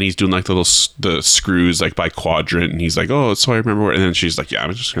camera, and then he's doing like the screws like by quadrant, and he's like, "Oh, so I remember." Where, and then she's like, "Yeah,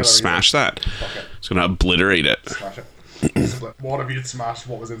 I'm just gonna smash that. It's gonna obliterate it." Smash it. What if you'd smashed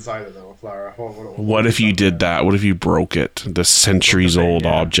what was inside it though, Clara? What if you did that? What if you broke it? The centuries-old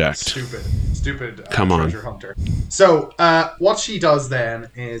object. Stupid. Come on. Treasure hunter. So, what she does then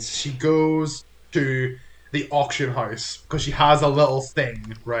is she goes to the auction house because she has a little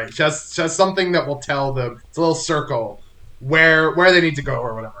thing, right? She has something that will tell them. It's a little circle where they need to go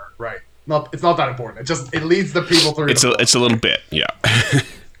or whatever, right? It's not that important. It leads the people through. It's a little bit, yeah.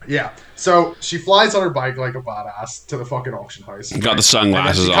 Yeah. So she flies on her bike like a badass to the fucking auction house. Got the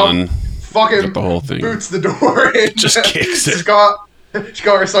sunglasses on. Fucking got the whole thing. Boots the door in. Just kicks it. She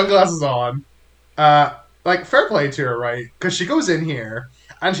got her sunglasses on. Like fair play to her, right? Because she goes in here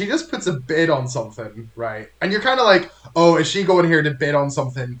and she just puts a bid on something, right? And you're kind of like, oh, is she going here to bid on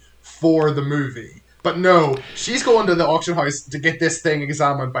something for the movie? But no, she's going to the auction house to get this thing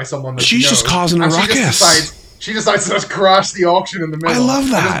examined by someone that she's just causing a ruckus. She decides to just crash the auction in the middle. I love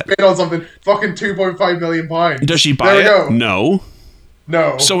that. And just bid on something, fucking £2.5 million. Does she buy it? No.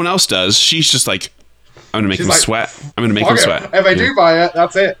 No. Someone else does. She's just like, I'm gonna make him sweat. I'm gonna make him sweat. If I do buy it,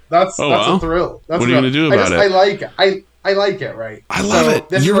 that's it. That's a thrill. What are you gonna do about it? I like it. I like it, right? I love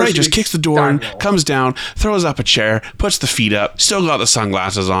it. You're right. Just kicks the door in, comes down, throws up a chair, puts the feet up, still got the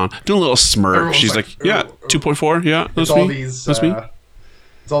sunglasses on, doing a little smirk. Everyone's She's like, yeah, 2.4. Yeah, that's me. That's me.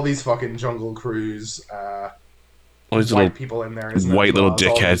 It's all these fucking Jungle Cruise. All these white people in there, white little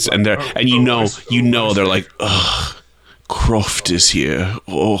dickheads, and they're and you know they're like, ugh, Croft is here.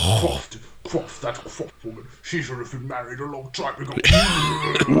 Oh, Croft, that Croft woman. She should have been married a long time ago.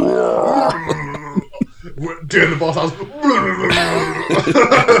 Dear the boss house.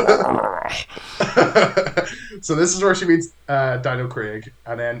 So this is where she meets Daniel Craig,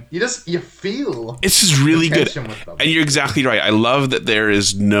 and then you feel this is really good, and you're exactly right. I love that there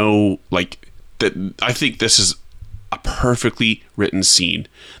is no like that. I think this is a perfectly written scene.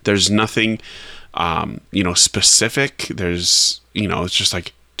 There's nothing, specific. There's, it's just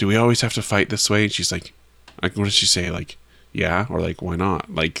like, do we always have to fight this way? And she's like, what did she say? Like, yeah, or like, why not?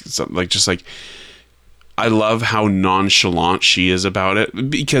 Like, I love how nonchalant she is about it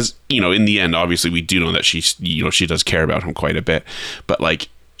because, in the end, obviously we do know that she's, she does care about him quite a bit, but like,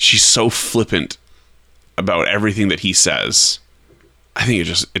 she's so flippant about everything that he says. I think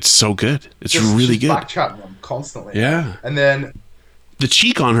it's so good. It's really good. Back-chatting him constantly. Yeah. And then the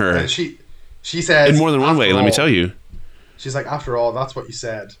cheek on her. She says in more than one way, let me tell you. She's like, after all, that's what you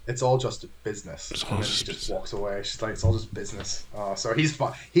said. It's all just business. And then she just walks away. She's like, it's all just business. So he's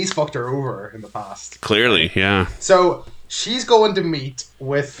fucked her over in the past. Clearly, yeah. So she's going to meet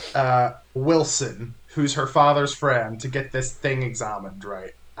with Wilson, who's her father's friend, to get this thing examined,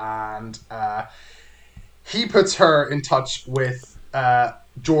 right? And he puts her in touch with Jorah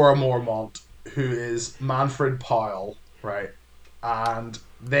Mormont, who is Manfred Powell, right? And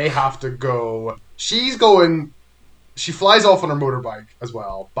they have to go. She flies off on her motorbike as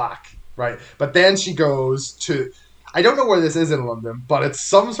well, back, right? But then she goes to, I don't know where this is in London, but it's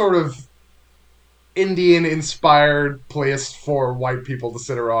some sort of Indian-inspired place for white people to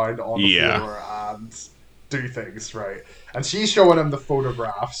sit around on the floor and do things, right? And she's showing him the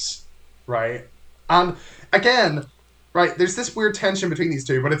photographs, right? And again, right, there's this weird tension between these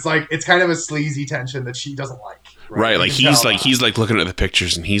two, but it's kind of a sleazy tension that she doesn't like. Right, like he's looking at the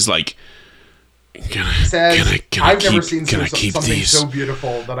pictures and he's like, I've never seen something so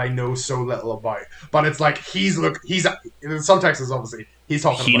beautiful that I know so little about. But it's like he's in some texts, obviously he's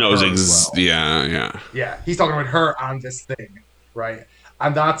talking. He about knows her yeah. He's talking about her and this thing, right?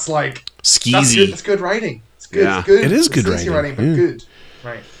 And that's like skeezy. That's good writing. It's good. Yeah, it's good. It is good writing, but good.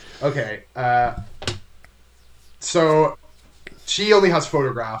 Right. Okay. So she only has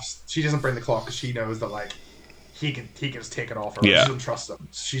photographs. She doesn't bring the clock because she knows that like he can just take it off her. Yeah. She doesn't trust them.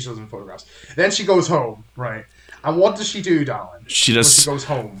 She doesn't photographs. Then she goes home, right? And what does she do, Dallin? She goes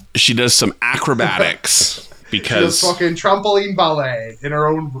home. She does some acrobatics because she does fucking trampoline ballet in her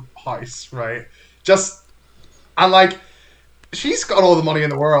own house, right? And like she's got all the money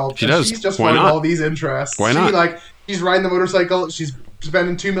in the world. She does. She's just Why finding not? all these interests. Why not? She's riding the motorcycle. She's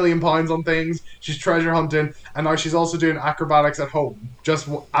spending £2 million on things. She's treasure hunting, and now she's also doing acrobatics at home, just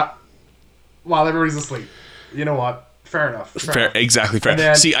while everybody's asleep. You know what? Fair enough. Fair. Exactly fair.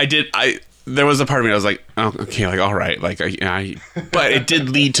 Then, See, there was a part of me I was like, oh, okay, like all right, like but it did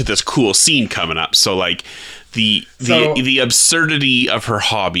lead to this cool scene coming up. So like the absurdity of her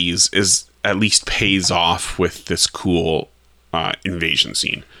hobbies is at least pays off with this cool invasion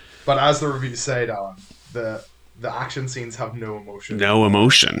scene. But as the reviews say, Alan, the action scenes have no emotion, No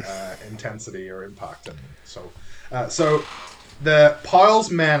emotion. intensity or impact. And so the Pyle's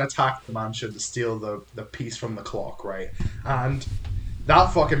men attack the mansion to steal the piece from the clock, right? And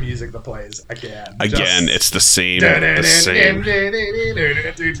that fucking music that plays again. It's the same. The same.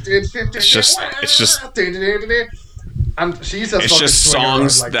 It's just. And she's just. It's just swinging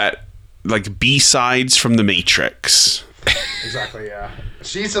songs around, that, like B-sides from The Matrix. Exactly. Yeah.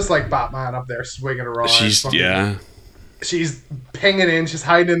 She's just like Batman up there swinging around. She's She's pinging in. She's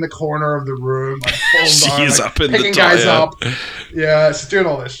hiding in the corner of the room. Like, she's up in picking the guys top. up. Yeah, she's doing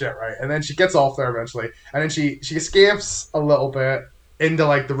all this shit, right? And then she gets off there eventually, and then she escapes a little bit into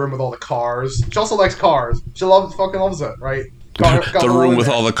like the room with all the cars. She also likes cars. She fucking loves it, right? Got The room with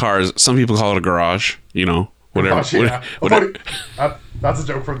all the cars. Some people call it a garage. You know, whatever. Gosh, yeah. Whatever. That's a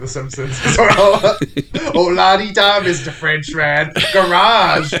joke from The Simpsons as well. Oh, la-di da, Mr. Frenchman.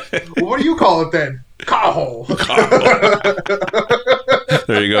 Garage. Well, what do you call it then? Car hole.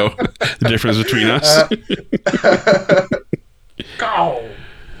 There you go. The difference between us. Car hole.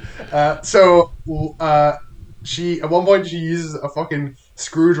 She at one point she uses a fucking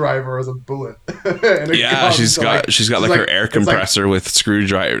screwdriver as a bullet. Yeah, she's got like her air compressor with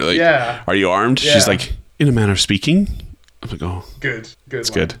screwdriver. Like, yeah. Are you armed? Yeah. She's like, in a manner of speaking. I'm like, oh, good.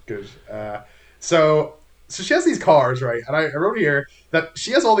 It's good. So she has these cars, right? And I wrote here that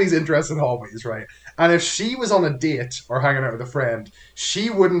she has all these interests and hobbies, right? And if she was on a date or hanging out with a friend, she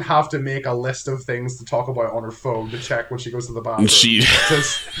wouldn't have to make a list of things to talk about on her phone to check when she goes to the bathroom.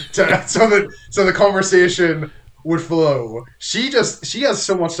 So the conversation would flow. She has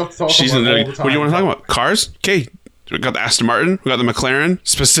so much stuff to talk about all the time. What do you want to talk about? Cars? Okay. We got the Aston Martin. We got the McLaren.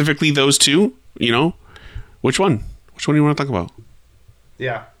 Specifically those two. You know? Which one? Which one do you want to talk about?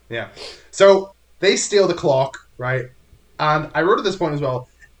 Yeah. So they steal the clock, right? And I wrote at this point as well,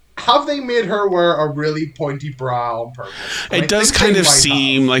 have they made her wear a really pointy bra on purpose? And it does kind of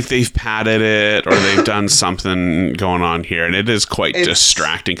seem like they've padded it or they've done something going on here, and it is quite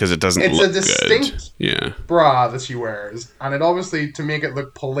distracting because it doesn't look good. It's a distinct bra that she wears, and it obviously to make it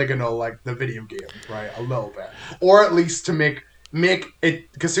look polygonal like the video game, right? A little bit. Or at least to make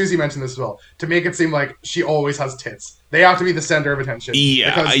it, because Susie mentioned this as well, to make it seem like she always has tits. They have to be the center of attention.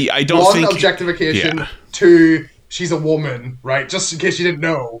 Yeah, because I don't think... objectification, yeah. 2, she's a woman, right? Just in case you didn't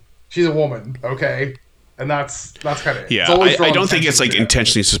know, she's a woman, okay? And that's kind of it. Yeah, I don't think it's like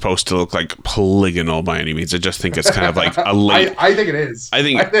intentionally supposed to look like polygonal by any means. I just think it's kind of like a late... I think it is. I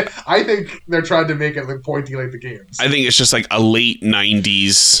think they're trying to make it look pointy like the games. I think it's just like a late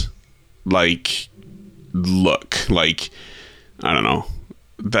 90s like look. Like, I don't know.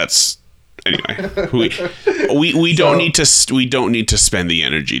 That's... Anyway, we don't need to spend the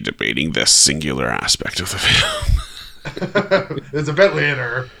energy debating this singular aspect of the film. It's a bit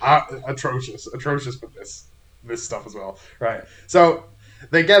later. Atrocious with this stuff as well. Right. So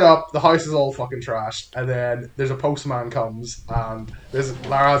they get up, the house is all fucking trash, and then there's a postman comes, and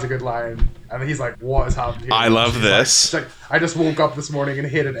Lara has a good line, and he's like, "What is happening here?" I love this. She's like, I just woke up this morning and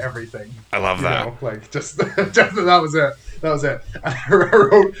hated everything. I love that. Know? Like just that was it. That was it. And I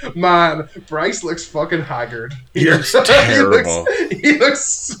wrote, man, Bryce looks fucking haggard. He looks terrible. He looks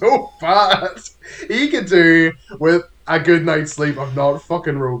so bad. He could do with a good night's sleep of not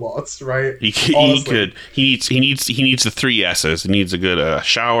fucking robots, right? He could. He needs the 3 S's. He needs a good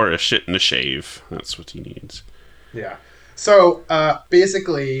shower, a shit, and a shave. That's what he needs. Yeah. So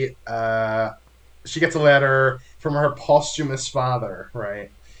basically, she gets a letter from her posthumous father,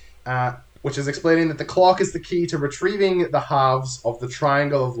 right? Which is explaining that the clock is the key to retrieving the halves of the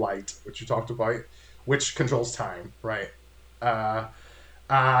triangle of light, which you talked about, which controls time, right?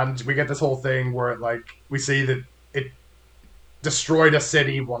 And we get this whole thing where we see that it destroyed a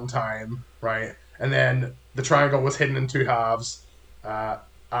city one time, right? And then the triangle was hidden in 2 halves,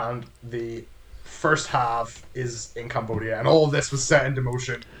 and the first half is in Cambodia, and all of this was set into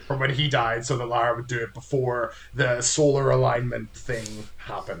motion from when he died so that Lara would do it before the solar alignment thing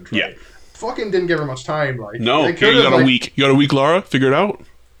happened, right? Yeah. Fucking didn't give her much time, No, you got a week. You got a week, Lara? Figure it out.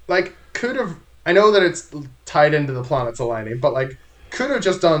 Could have... I know that it's tied into the planets aligning, but, could have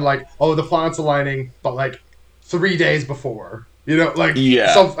just done, the planets aligning, but, 3 days before. You know,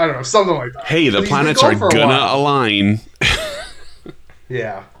 yeah. I don't know, something like that. Hey, the planets are gonna align.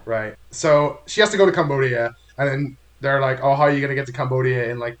 Yeah, right. So she has to go to Cambodia, and then they're like, "Oh, how are you gonna get to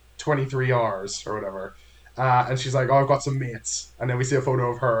Cambodia in 23 hours or whatever?" And she's like, "Oh, I've got some mates." And then we see a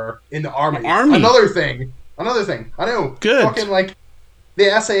photo of her in the army. Another thing. I know. Good. Fucking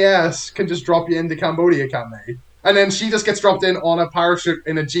the SAS can just drop you into Cambodia, can't they? And then she just gets dropped in on a parachute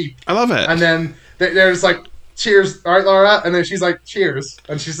in a jeep. I love it. And then they're just like, "Cheers, all right, Lara." And then she's like, "Cheers,"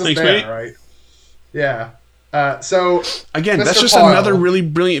 and she's just Thanks, there, mate. right? Yeah. So Again, Mr. that's just Pyle, another really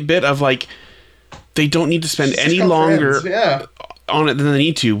brilliant bit of like, they don't need to spend just any got longer friends, yeah. on it than they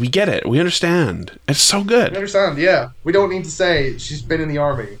need to. We get it. We understand. It's so I good. understand, yeah. We don't need to say she's been in the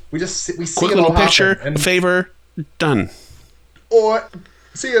army. We see Quick it little all picture, happen, and favor, done. or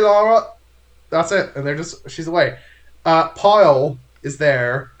see you, Laura. That's it, and she's away. Pyle is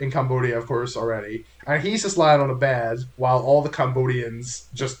there in Cambodia, of course, already, and he's just lying on a bed while all the Cambodians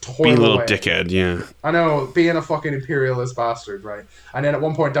just toil Being a little away. dickhead, yeah. I know, being a fucking imperialist bastard, right? And then at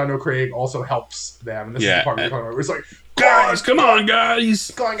one point, Daniel Craig also helps them, and this is Yeah, the part we're talking about. Where it's like, Guys, come on,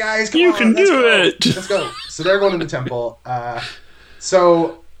 guys. Come on, guys. Come You on, can let's do go. it. Let's go. So they're going to the temple.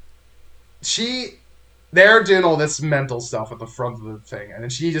 So they're doing all this mental stuff at the front of the thing, and then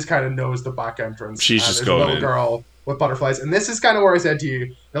she just kind of knows the back entrance. She's and just there's going a little in. girl with butterflies, and this is kind of where I said to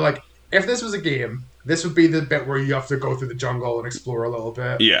you, they're like, if this was a game, this would be the bit where you have to go through the jungle and explore a little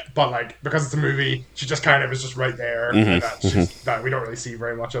bit. Yeah. But like, because it's a movie, she just kind of is just right there, and that we don't really see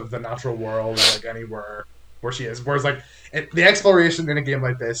very much of the natural world or like anywhere where she is. Whereas like the exploration in a game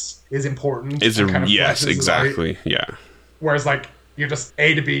like this is important. Is and kind of yes, fleshes it out. exactly. Yeah. Whereas like you're just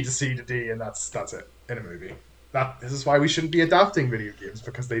A to B to C to D, and that's it in a movie. This is why we shouldn't be adapting video games,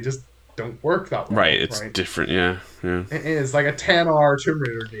 because they just don't work that way. Right, it's different, yeah. It is like a 10-hour Tomb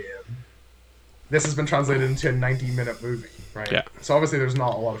Raider game. This has been translated into a 90-minute movie, right? Yeah. So obviously there's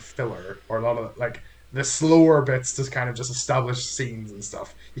not a lot of filler or a lot of like the slower bits to kind of just establish scenes and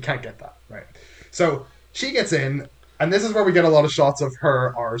stuff. You can't get that, right? So she gets in, and this is where we get a lot of shots of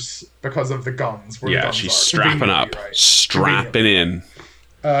her arse because of the guns. Where the Yeah, guns she's are, strapping up. conveniently, right? Strapping in.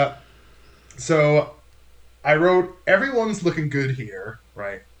 So I wrote, everyone's looking good here,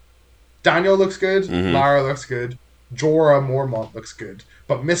 right? Daniel looks good, Lara looks good, Jorah Mormont looks good,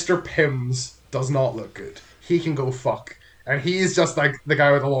 but Mr. Pims does not look good. He can go fuck. And he's just like the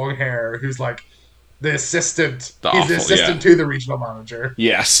guy with the long hair who's like the assistant. He's the assistant to the regional manager.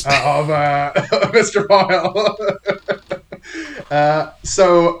 Yes. Of Mr. Pyle.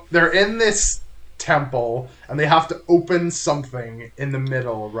 So they're in this temple, and they have to open something in the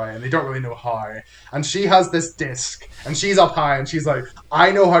middle, right? And they don't really know how. And she has this disc, and she's up high, and she's like,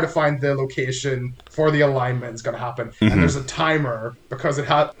 I know how to find the location for the alignment is going to happen. And there's a timer, because it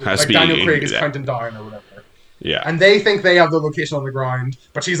has to like be, Daniel Craig is counting down or whatever. Yeah. And they think they have the location on the ground,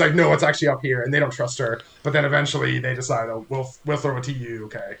 but she's like, no, it's actually up here, and they don't trust her. But then eventually they decide, oh, we'll throw it to you,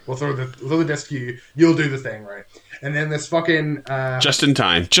 okay? We'll throw the disc to you. You'll do the thing, right? And then this fucking Just in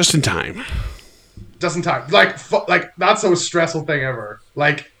time. doesn't time. Like that's the most stressful thing ever.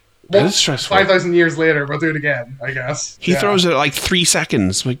 Like, That is stressful. 5,000 years later, we'll do it again, I guess. He throws it at like 3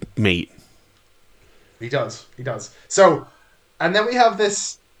 seconds. Like, mate. He does. So, and then we have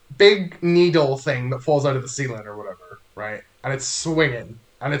this big needle thing that falls out of the ceiling or whatever, right? And it's swinging,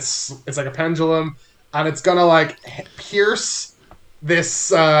 and it's like a pendulum, and it's gonna like pierce this.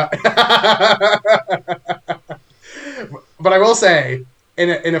 But I will say,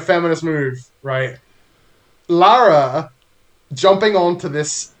 in a feminist move, right? Lara jumping onto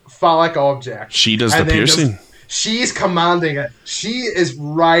this phallic object. She does the piercing. She's commanding it. She is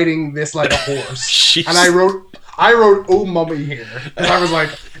riding this like a horse. She's- And I wrote, "Oh, mummy" here, and I was like,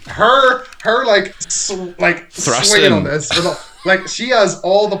 her like Thrusting. swinging on this, like she has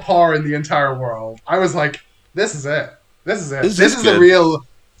all the power in the entire world. I was like, this is it. This is the good. real.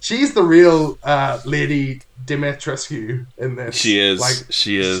 She's the real Lady Dimitrescu in this. She is. Like,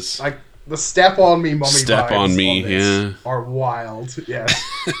 She is. like the step on me, mummy. Step vibes on me, this yeah. are wild. Yes.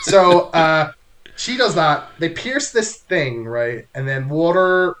 So she does that. They pierce this thing, right, and then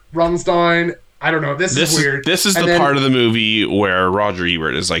water runs down. I don't know. This is weird. This is And the then- part of the movie where Roger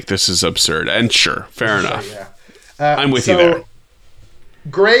Ebert is like, this is absurd. And sure, fair enough. Yeah. I'm with you there.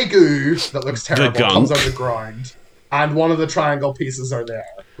 Grey goo that looks terrible gunk. comes out of the ground, and one of the triangle pieces are there,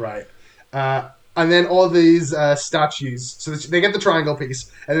 right? And then all these statues. So they get the triangle piece,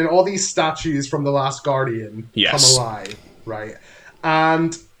 and then all these statues from The Last Guardian Yes. come alive, right?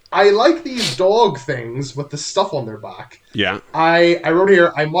 And I like these dog things with the stuff on their back. Yeah. I wrote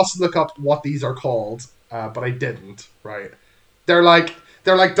here, I must look up what these are called, but I didn't, right? They're like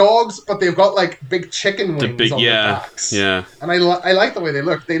dogs, but they've got like big chicken wings on their backs. Yeah. And I like the way they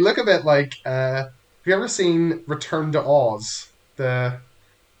look. They look a bit like, have you ever seen Return to Oz? The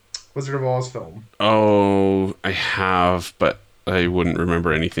Wizard of Oz film. Oh, I have, but I wouldn't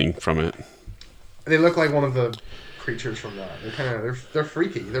remember anything from it. They look like one of the creatures from that. They're kind of they're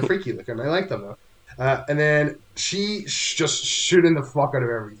freaky. They're freaky looking. I like them though. And then just shooting the fuck out of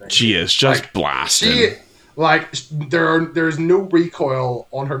everything. She is just Like, blasting. There's no recoil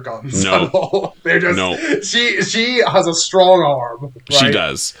on her guns No. at all. They're just No. she has a strong arm. Right? She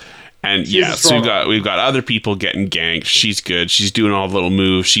does. And She's yeah, a so strong we've got other people getting ganked. She's good. She's doing all the little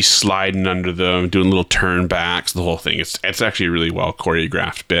moves. She's sliding under them, doing little turn backs. The whole thing. It's actually a really well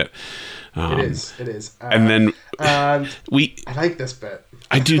choreographed bit. It is. And then and we. I like this bit.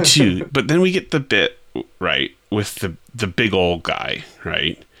 I do too. But then we get the bit right with the big old guy,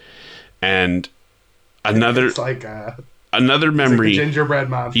 right? And another It's like another memory. Like the gingerbread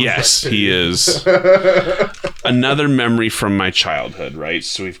man. From Yes, Shrek 2. he is. Another memory from my childhood, right?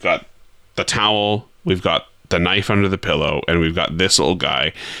 So we've got the towel, we've got the knife under the pillow, and we've got this old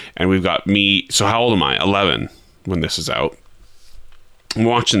guy, and we've got me. So how old am I? 11 when this is out. I'm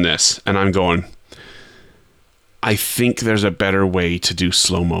watching this, and I'm going, I think there's a better way to do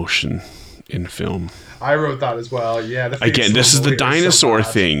slow motion in film. I wrote that as well. Yeah. Again, this is the dinosaur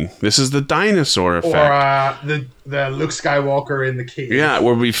thing. This is the dinosaur effect. Or the Luke Skywalker in the cave. Yeah,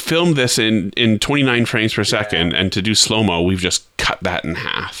 where we filmed this in 29 frames per second, and to do slow-mo, we've just cut that in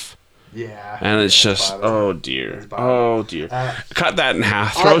half. Yeah. And it's That's just, bad, oh dear. bad. Oh dear. Cut that in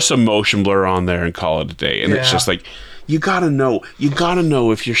half, throw some motion blur on there and call it a day. And it's Yeah. just like, you gotta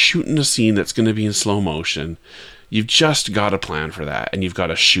know if you're shooting a scene that's going to be in slow motion, you've just got to plan for that, and you've got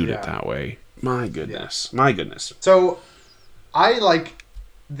to shoot it that way. My goodness. My goodness. So, I like,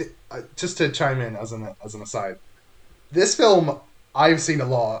 just to chime in as an aside, this film I've seen a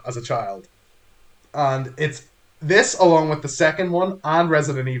lot as a child, and it's this along with the second one and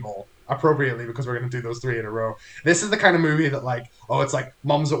Resident Evil, appropriately, because we're going to do those three in a row. This is the kind of movie that it's like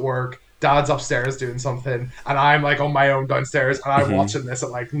mom's at work, dad's upstairs doing something, and I'm like on my own downstairs, and I'm watching this at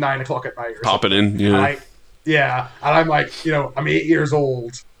like 9 o'clock at night. Pop it in, yeah. And I'm like, I'm 8 years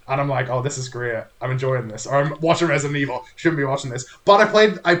old. And I'm like, oh, this is great. I'm enjoying this. Or I'm watching Resident Evil. Shouldn't be watching this. But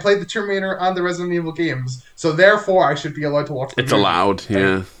I played the Terminator and the Resident Evil games, so therefore I should be allowed to watch the It's movie. allowed,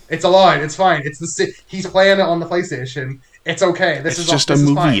 yeah. It's allowed. It's fine. He's playing it on the PlayStation. It's okay. This It's is just this a is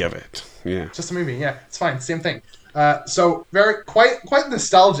movie fine. of it. Yeah. Just a movie. Yeah, it's fine. Same thing. So quite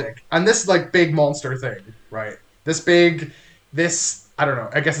nostalgic, and this like big monster thing, right? This I don't know.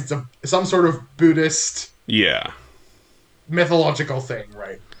 I guess it's some sort of Buddhist Yeah. mythological thing,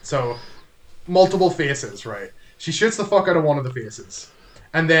 right? So, multiple faces, right? She shoots the fuck out of one of the faces,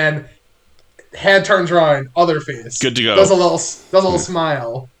 and then head turns around, other face. Good to go. Does a little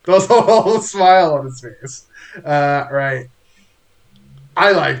smile. Does a little smile on his face. Right.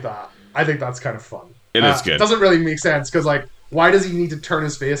 I like that. I think that's kind of fun. It is good. It doesn't really make sense because, like, why does he need to turn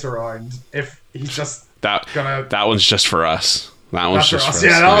his face around if he's just That gonna? one's just for us. That one's just for us.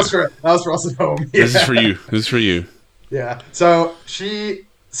 Yeah, that was for us at home. Yeah. This is for you. This is for you. Yeah. So she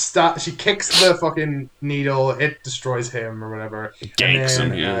kicks the fucking needle. It destroys him or whatever. Ganks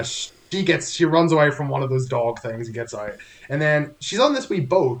and then, him. Yeah. She runs away from one of those dog things and gets out. And then she's on this wee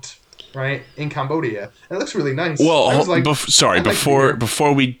boat, right, in Cambodia. And it looks really nice. Well, I was like, before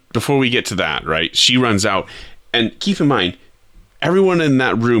we get to that, right? She runs out, and keep in mind, everyone in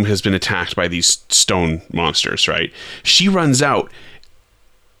that room has been attacked by these stone monsters, right? She runs out,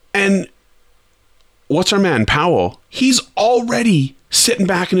 and what's our man, Powell? He's already sitting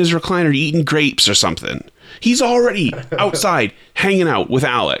back in his recliner eating grapes or something. He's already outside hanging out with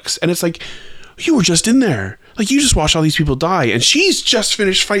Alex. And it's like, you were just in there. Like, you just watched all these people die, and she's just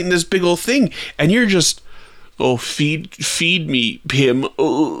finished fighting this big old thing, and you're just, feed me, Pym. Feed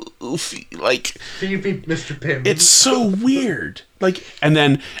me, Mr. Pym. It's so weird. Like, and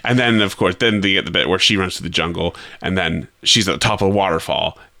then of course, then they get the bit where she runs to the jungle, and then she's at the top of the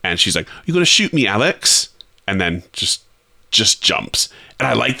waterfall, and she's like, "You gonna shoot me, Alex?" And then just jumps. And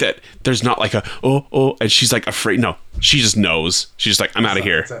I like that there's not like a and she's like afraid. No, she just knows. She's just like, I'm out of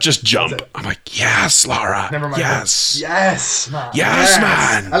here. Just jump. I'm like, yes, Laura. Never mind. Yes. Yes, man. Yes,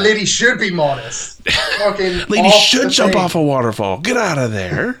 man. A lady should be modest. Fucking lady should jump thing. off a waterfall. Get out of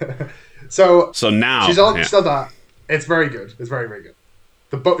there. So now she's on that. It's very good. It's very, very good.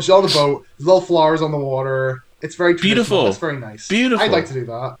 The boat. She's on the boat. There's little flowers on the water. It's very beautiful. It's very nice. Beautiful. I'd like to do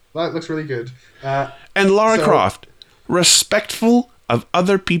that. That looks really good. And Lara Croft, respectful of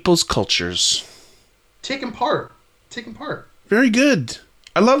other people's cultures. Taking part. Very good.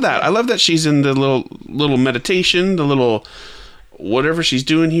 I love that. I love that she's in the little meditation, the little whatever she's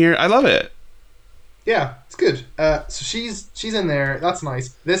doing here. I love it. Yeah, it's good. So she's in there. That's nice.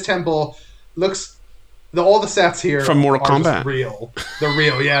 This temple looks. All the sets here from Mortal are Kombat. Just real. They're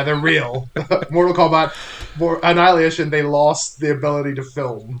real. Yeah, they're real. Mortal Kombat, Annihilation. They lost the ability to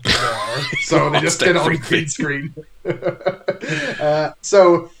film more, so they just did it on green screen.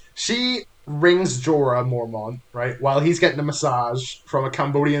 So she rings Jorah Mormont, right, while he's getting a massage from a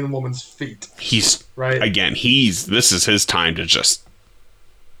Cambodian woman's feet. He's right again. This is his time to just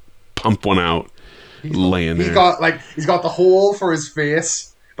pump one out, laying there. He's got the hole for his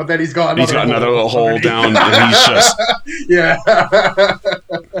face. but then he's got another little hole down, and he's just yeah,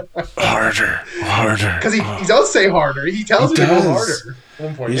 harder. Because he does say harder. He tells her to go harder at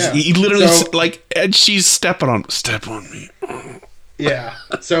one point. Yeah. He literally and she's step on me. Yeah.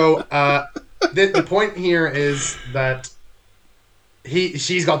 So the point here is that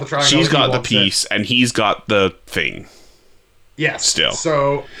she's got the triangle. She's got the piece, and he's got the thing. Yes. Still.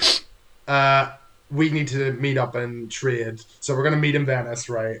 So we need to meet up and trade. So we're gonna meet in Venice,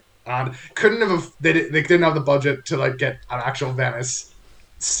 right? And they didn't have the budget to like get an actual Venice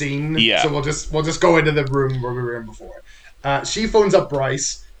scene. Yeah. So we'll just go into the room where we were in before. She phones up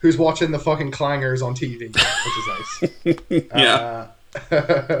Bryce, who's watching the fucking clangers on TV, which is nice. Yeah.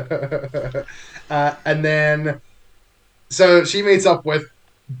 And then, so she meets up with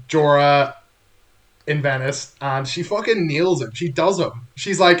Jorah in Venice, and she fucking nails him. She does him.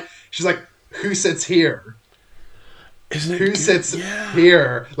 She's like, who sits here? Who sits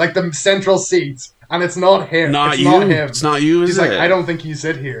here? Like the central seat, and it's not him. Not it's you. not him. It's not you. She's like, I don't think you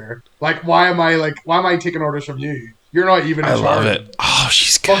sit here. Like, why am I taking orders from you? You're not even in charge. I love it. Oh,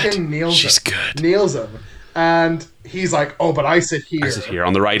 she's good. Fucking nails him. She's good. Nails him. And he's like, oh, but I sit here. I sit here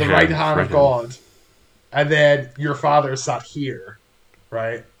on the right hand. The right hand of God. And then your father sat here,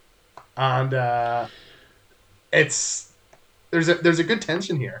 right? And there's a good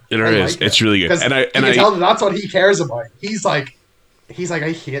tension here. There is. It's really good. And I can tell that's what he cares about. He's like,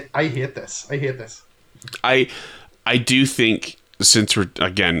 I hate this. I do think, since we're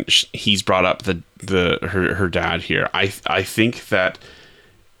again, he's brought up her dad here. I think that,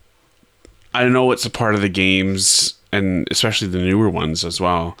 I know it's a part of the games, and especially the newer ones as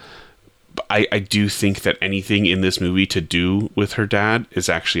well. But I do think that anything in this movie to do with her dad is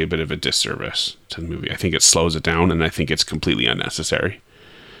actually a bit of a disservice to the movie. I think it slows it down, and I think it's completely unnecessary.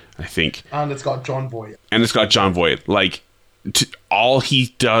 And it's got John Voight. Like, all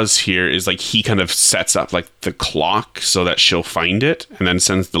he does here is like he kind of sets up like the clock so that she'll find it and then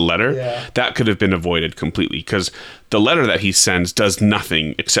sends the letter. Yeah. That could have been avoided completely, because the letter that he sends does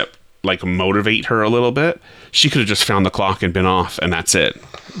nothing except like motivate her a little bit. She could have just found the clock and been off, and that's it.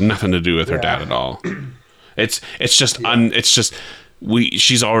 Nothing to do with her dad at all. It's just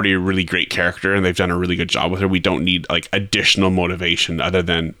she's already a really great character, and they've done a really good job with her. We don't need like additional motivation other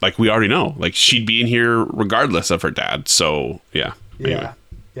than, like, we already know, like, she'd be in here regardless of her dad. So yeah. Anyway.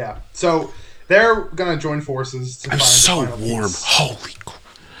 Yeah. So they're gonna join forces to I'm find so the final warm. piece. Holy crap.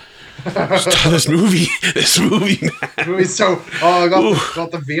 this movie, man. Movie's so I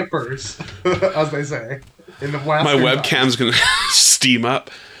got the vapors, as they say in the West. My webcam's gonna steam up.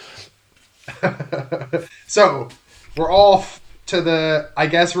 So we're off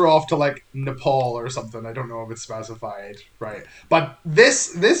we're off to like Nepal or something. I don't know if it's specified, right? But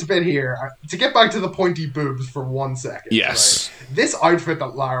this bit here, to get back to the pointy boobs for 1 second. Yes. Right? This outfit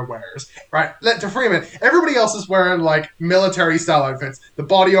that Lara wears, right? To frame it, everybody else is wearing like military style outfits, the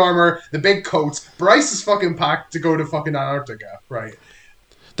body armor, the big coats. Bryce is fucking packed to go to fucking Antarctica, right?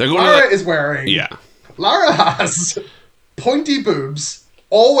 They're going Lara is wearing. Yeah. Lara has pointy boobs.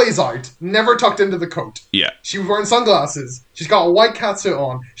 Always out, never tucked into the coat. Yeah. She was wearing sunglasses. She's got a white catsuit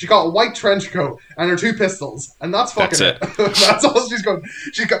on. She's got a white trench coat and her 2 pistols, and that's fucking it. That's all she's got.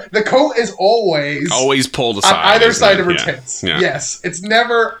 The coat is always pulled aside on either side of her Yeah. tits. Yeah. Yes, it's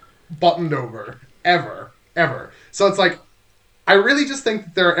never buttoned over, ever. So it's like, I really just think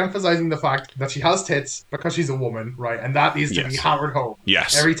that they're emphasizing the fact that she has tits because she's a woman, right? And that needs to be hammered home.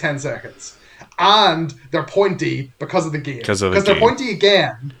 Yes. Every 10 seconds. And they're pointy because of the game. Because they're pointy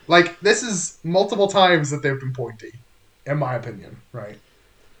again. Like, this is multiple times that they've been pointy, in my opinion, right?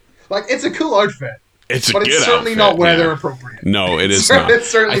 Like, it's a cool outfit. But it's certainly outfit, not weather appropriate. No, it is not. It's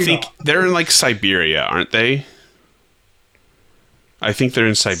certainly I think not. they're in like Siberia, aren't they? I think they're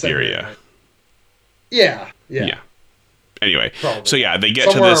in Siberia. Yeah. Anyway, Probably. so yeah, they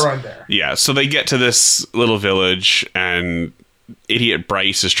get Somewhere to this. around there. Yeah, so they get to this little village, and idiot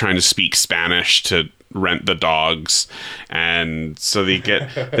Bryce is trying to speak Spanish to rent the dogs, and so they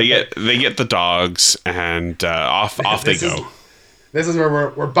get the dogs, and off they go. This is where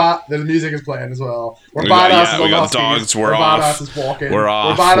the music is playing as well. We're We badasses on got the dogs. We're badasses walking. We're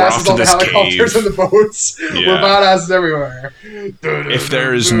off. We're badasses to on the this helicopters cave. and the boats. Yeah. We're badasses everywhere. If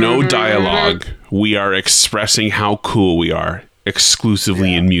there is no dialogue, we are expressing how cool we are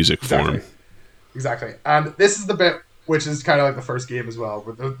exclusively in music form. Exactly. And this is the bit which is kind of like the first game as well,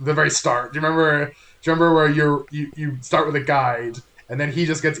 with the very start. Do you remember where you start with a guide and then he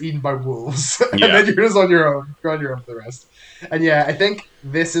just gets eaten by wolves and then you're just on your own. You're on your own for the rest. And yeah, I think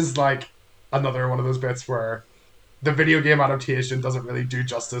this is like another one of those bits where the video game adaptation doesn't really do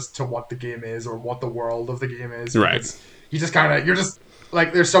justice to what the game is or what the world of the game is. Right. You just kind of, you're just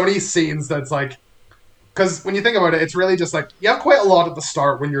like, there's so many scenes that's like, because when you think about it, it's really just like, you have quite a lot at the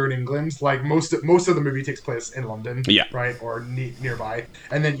start when you're in England. Like most of the movie takes place in London, Yeah. right, or nearby,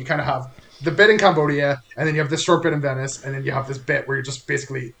 and then you kind of have the bit in Cambodia, and then you have this short bit in Venice, and then you have this bit where you're just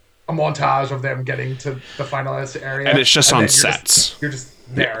basically a montage of them getting to the finalist area, And it's just and on then sets. you're just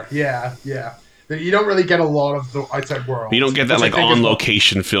there, yeah. You don't really get a lot of the outside world. You don't get that which I like think is on what-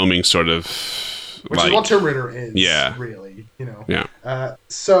 location filming sort of. which like, is what Tomb Raider is. Yeah. Really, you know. Yeah.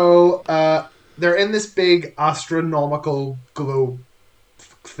 So they're in this big astronomical globe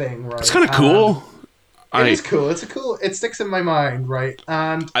thing, right? It's kind of cool. It is cool. It sticks in my mind, right?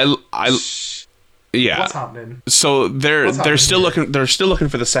 And yeah. what's happening? So they're What's happening still here? looking. They're still looking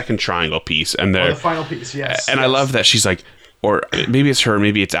for the second triangle piece, and Oh, they're the final piece, yes. and I yes. love that she's like, or maybe it's her,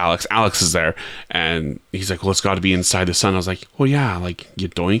 maybe it's Alex. Alex is there, and he's like, "Well, it's got to be inside the sun." I was like, "Well, yeah, like you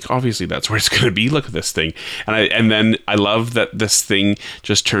doink. Obviously, that's where it's gonna be. Look at this thing." And then I love that this thing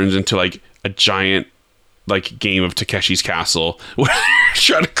just turns into like a giant like game of Takeshi's Castle, where they're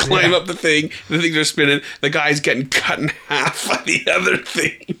trying to climb up the things are spinning. The guy's getting cut in half by the other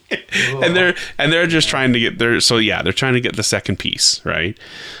thing, and they're just trying to get their. So yeah, they're trying to get the second piece, right?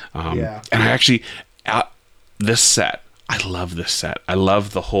 Yeah. And I actually, this set. I love this set. I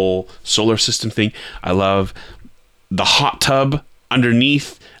love the whole solar system thing. I love the hot tub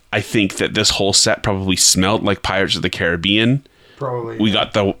underneath. I think that this whole set probably smelled like Pirates of the Caribbean. Probably. We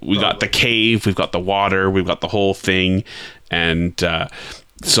got the cave, we've got the water, we've got the whole thing, and so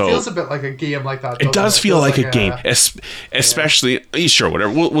It feels a bit like a game like that. it does feel like a game, a especially sure,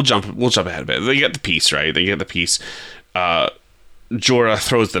 whatever. We'll jump ahead a bit. They get the piece, right? They get the piece. Jorah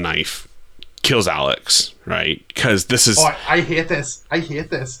throws the knife, kills Alex, right? Because this is. Oh, I hate this.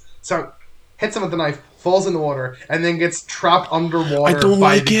 So hits him with the knife, falls in the water, and then gets trapped underwater. I don't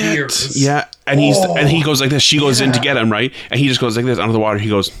by like the it. gears. Yeah, and he goes like this. She goes in to get him, right? And he just goes like this under the water. He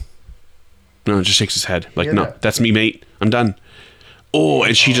goes, no, just shakes his head like, Yeah. no, that's me, mate. I'm done. Oh,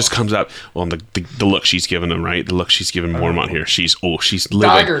 and she just comes up. Well, and the look she's giving him, right? The look she's giving Mormont here. She's living.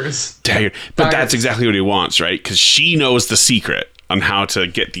 Dagger. But that's exactly what he wants, right? Because she knows the secret on how to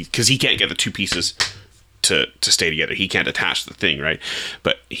get these. Because he can't get the two pieces to stay together. He can't attach the thing, right?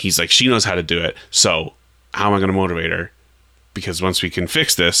 But he's like, she knows how to do it. So how am I going to motivate her? Because once we can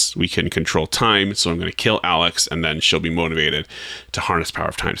fix this, we can control time. So I'm going to kill Alex, and then she'll be motivated to harness power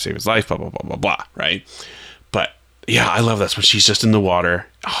of time to save his life. Blah blah blah blah blah. Right? But yeah, I love this when she's just in the water.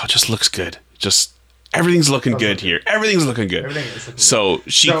 Oh, it just looks good. Just everything's looking good here. Everything's looking good. Everything is looking So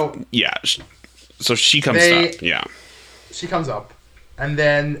good. she, So- yeah. So she comes They- up. Yeah. She comes up, and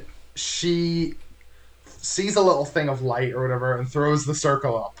then she sees a little thing of light or whatever, and throws the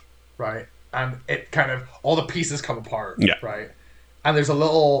circle up, right? And it kind of all the pieces come apart, Yeah. right? And there's a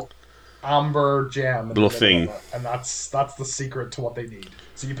little amber gem, in the Little middle thing. of it, and that's the secret to what they need.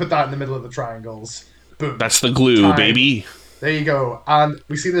 So you put that in the middle of the triangles. Boom. That's the glue, Time. baby. There you go. And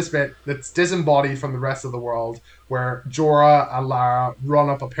we see this bit that's disembodied from the rest of the world where Jorah and Lara run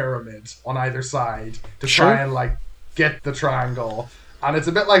up a pyramid on either side to Sure. try and like get the triangle. And it's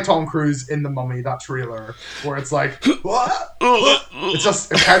a bit like Tom Cruise in The Mummy, that trailer, where it's like, what? It's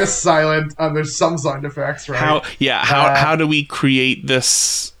kind of silent and there's some sound effects, right? How do we create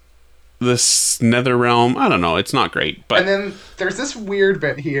this nether realm? I don't know. It's not great, but And then there's this weird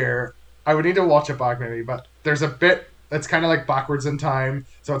bit here. I would need to watch it back maybe, but there's a bit that's kind of like backwards in time.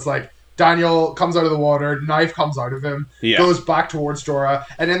 So it's like Daniel comes out of the water, knife comes out of him, Yeah. goes back towards Jorah,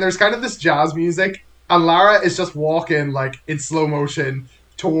 and then there's kind of this jazz music, and Lara is just walking like in slow motion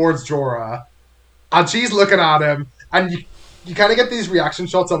towards Jorah, and she's looking at him, and you kind of get these reaction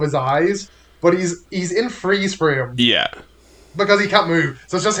shots of his eyes, but he's in freeze frame yeah. because he can't move.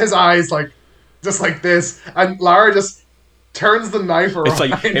 So it's just his eyes like just like this, and Lara just turns the knife around.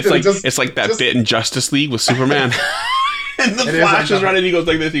 It's like that bit in Justice League with Superman. And the It is Flash like is that. running. He goes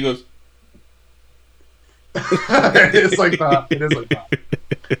like this. He goes. It is like that. It is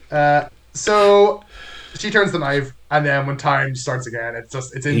like that. So she turns the knife, and then when time starts again, it's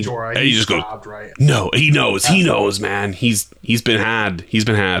in Jorah. and he just goes, stabbed, right? No, he knows. He knows, man. He's been had. He's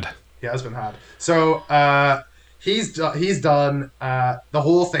been had. He has been had. So he's done. The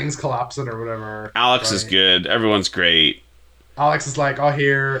whole thing's collapsing or whatever. Alex is right? good. Everyone's great. Alex is like, oh,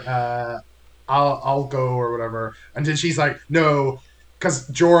 here, I'll go or whatever. And then she's like, no, because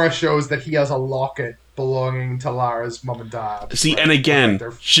Jorah shows that he has a locket belonging to Lara's mom and dad. See, right? and again, Like,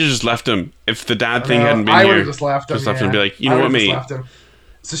 they're- she just left him. If the dad thing I know, hadn't been I would here, have just left him. just left him and be like, you I know what, would've just mate? left him.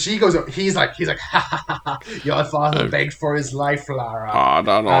 So she goes up. He's like, ha ha ha ha. Your father begged for his life, Lara. I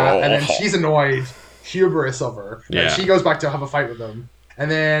don't know. And then she's annoyed. hubris of her. Yeah. And she goes back to have a fight with him. And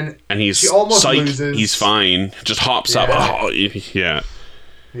then And she almost psych, loses. he's fine. Just hops up. Yeah. Oh, yeah.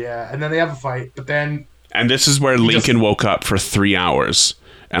 Yeah, and then they have a fight, but then And this is where Lincoln woke up for 3 hours,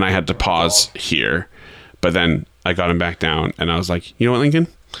 and I had to pause here. But then I got him back down, and I was like, you know what, Lincoln?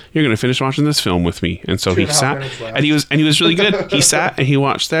 You're going to finish watching this film with me. And so he 2.5 sat, minutes left. and he was really good. He sat, and he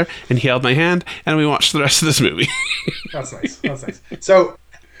watched there, and he held my hand, and we watched the rest of this movie. That's nice. That's nice. So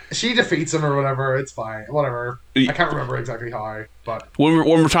she defeats him or whatever. It's fine. Whatever. I can't remember exactly how, but when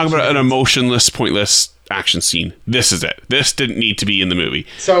we're talking about an emotionless, pointless action scene, this is it. This didn't need to be in the movie.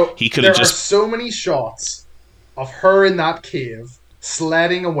 so He could there have are just so many shots of her in that cave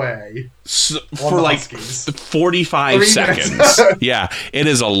sledding away for the like Huskies. 45 3 seconds. minutes. Yeah, it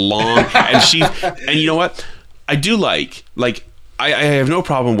is a long, and you know what? I do like I have no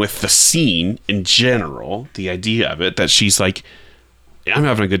problem with the scene in general, the idea of it, that she's like, I'm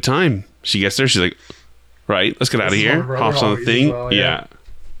having a good time. She gets there, she's like, right, let's get out of This is one here. of her other Hops on the hobbies thing. as well, yeah. yeah.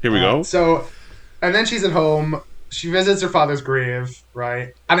 Here we go. So, and then she's at home. She visits her father's grave,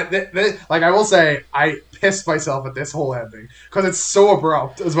 right? And like I will say, I pissed myself at this whole ending because it's so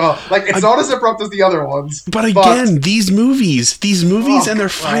abrupt as well. Like it's not as abrupt as the other ones. But again, these movies and their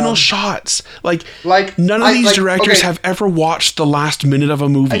final man. shots, like Like, none of I- these like, directors okay. have ever watched the last minute of a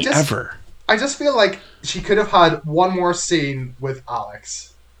movie just- ever. I just feel like she could have had one more scene with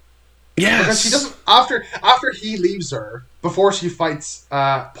Alex. Yes. Because she doesn't after he leaves her before she fights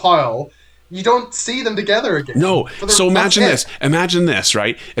Pyle, you don't see them together again. No. So imagine that's this. Imagine this,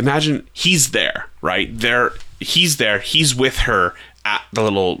 right? Imagine he's there, right? He's there. He's with her at the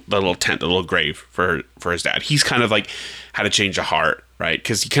little tent, the little grave for his dad. He's kind of like had a change of heart, right?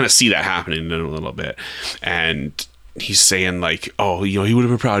 Because you kind of see that happening in a little bit, and he's saying like, "Oh, he would have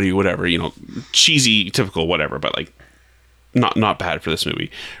been proud of you, whatever." Cheesy, typical, whatever, but like not bad for this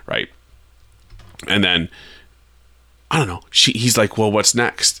movie, right? And then I don't know. He's like, well, what's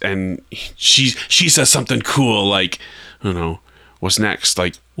next? And she says something cool, like, I don't know, what's next?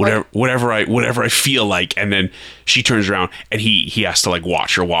 Like whatever I feel like. And then she turns around and he has to like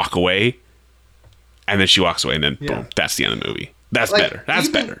watch her walk away. And then she walks away, and then boom, that's the end of the movie. That's like, better. That's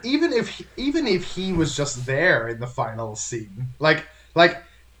better. Even if he was just there in the final scene, like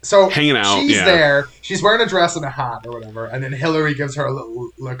so Hanging out, she's yeah. there. She's wearing a dress and a hat or whatever, and then Hillary gives her a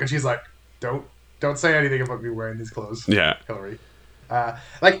little look, and she's like, Don't say anything about me wearing these clothes, Yeah. Hillary.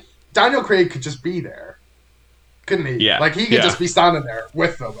 Like Daniel Craig could just be there, couldn't he? Yeah. Like he could Yeah. just be standing there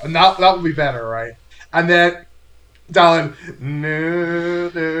with them, and that would be better, right? And then Dallin,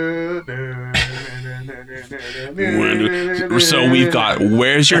 So we've got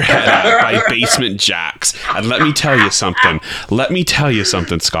Where's Your Head At by Basement Jaxx. And let me tell you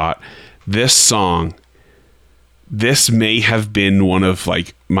something, Scott. This song, this may have been one of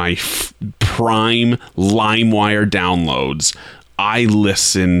like my prime LimeWire downloads. I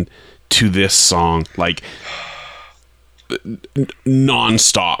listen to this song like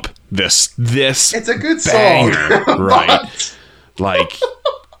non-stop. This it's a good banger, song, right? Like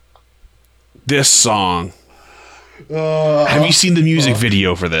this song. Have you seen the music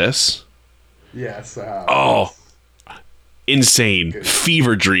video for this? Yes. Oh, insane.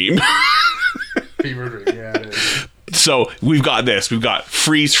 Fever Dream. Fever Dream. Yeah, it is. So we've got this. We've got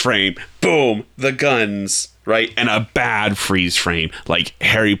freeze frame. Boom. The guns. Right? And a bad freeze frame. Like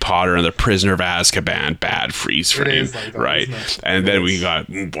Harry Potter and the Prisoner of Azkaban. Bad freeze frame. is like that, right? isn't it? And then we got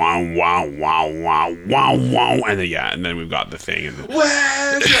wow, wow, wow, wow, wow, wow. And then, and then we've got the thing. And then,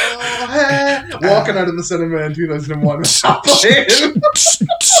 Where's your head? Walking out of the cinema in 2001 stop playing.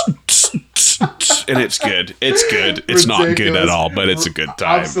 And it's good. It's good. It's not good at Ridiculous. all, but it's a good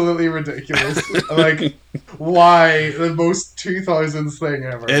time. Absolutely ridiculous. Like, why the most 2000s thing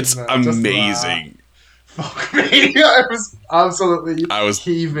ever? It's isn't it? Just amazing. that. Fuck me. I was absolutely I was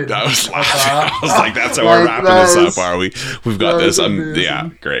heaving. I was at laughing. that. I was like, that's how we're Like, wrapping that this is- up, are we? We've got that this. is amazing. Yeah,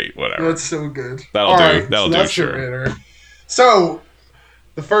 great. Whatever. That's so good. That'll All do. right, That'll do, that's sure. the winner. So,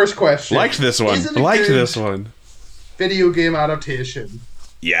 the first question. Liked this one. Is it a Liked good this one. video game adaptation?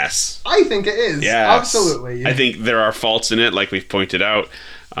 Yes. I think it is. Yes. Absolutely. I think there are faults in it, like we've pointed out.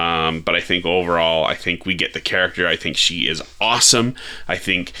 But I think overall, I think we get the character. I think she is awesome. I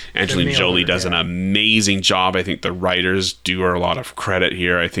think Angelina nailed Jolie her, does an yeah. amazing job. I think the writers do her a lot of credit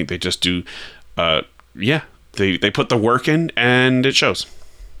here. I think they just do, they put the work in, and it shows.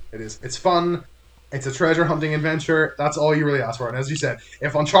 It is. It's fun. It's a treasure hunting adventure. That's all you really ask for. And as you said,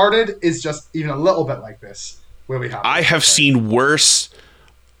 if Uncharted is just even a little bit like this, we'll be happy. I have seen worse,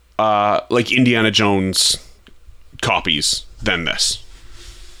 like Indiana Jones copies than this.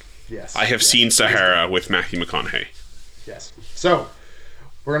 Yes. I have yes, seen Sahara with Matthew McConaughey. Yes. So,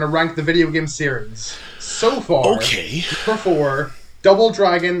 we're going to rank the video game series. So far, Okay. number 4, Double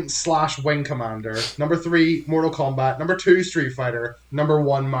Dragon / Wing Commander. Number 3, Mortal Kombat. Number 2, Street Fighter. Number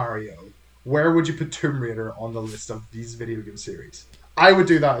 1, Mario. Where would you put Tomb Raider on the list of these video game series? I would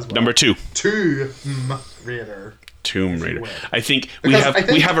do that as well. Number 2. Tomb Raider. Tomb Raider. will. I think Because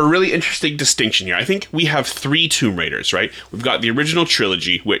we have a really interesting distinction here. I think we have 3 Tomb Raiders, right? We've got the original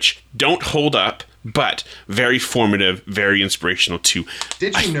trilogy, which don't hold up, but very formative, very inspirational too.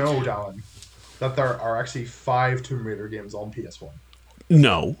 Did you know, Dallin, that there are actually 5 Tomb Raider games on PS1?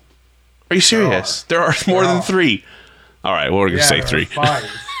 No. Are you serious? There are more than are. 3. All right, well, we're going to say there 3. are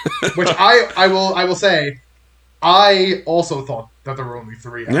 5. Which I will say, I also thought that there were only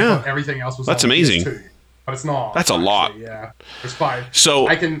 3. I Yeah. thought everything else was That's on amazing. PS2, but it's not. That's a lot. Yeah, there's 5. So-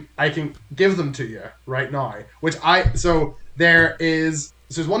 I can give them to you right now. There's 1, 2,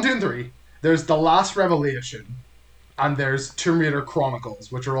 and 3. There's The Last Revelation, and there's Tomb Raider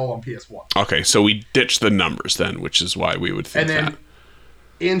Chronicles, which are all on PS1. Okay, so we ditched the numbers then, which is why we would think And then that.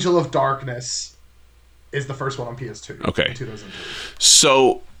 Angel of Darkness is the first one on PS2. Okay. In 2003.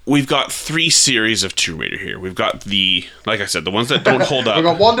 So we've got 3 series of Tomb Raider here. We've got like I said, the ones that don't hold up. We've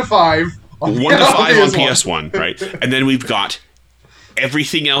got 1 to 5. 1 to 5 on PS1, right? And then we've got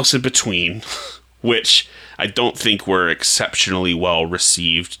everything else in between, which I don't think were exceptionally well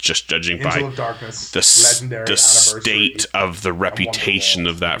received, just judging Angel by of Darkness, the legendary anniversary. state of the reputation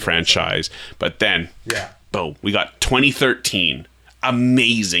of that franchise. But then, Yeah. boom, we got 2013.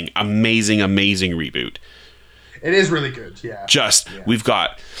 Amazing reboot. It is really good, yeah. We've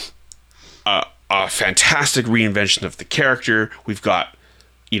got a fantastic reinvention of the character. We've got,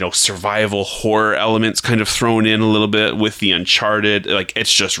 survival horror elements kind of thrown in a little bit with the Uncharted. Like,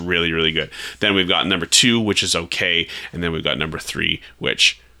 it's just really, really good. Then we've got number 2, which is okay. And then we've got number 3,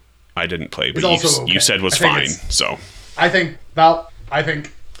 which I didn't play, but also you okay. said was I think fine. it's- So, I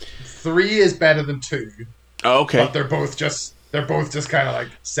think 3 is better than 2, okay. but they're both just kind of like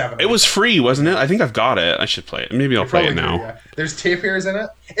 7. It was free, wasn't it? I think I've got it. I should play it. Maybe I'll play it now. Yeah. There's tapirs in it.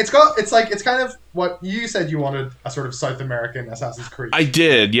 It's kind of what you said you wanted, a sort of South American Assassin's Creed. I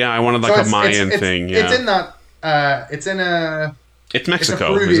did, yeah. I wanted like a Mayan thing. Yeah, It's in that. It's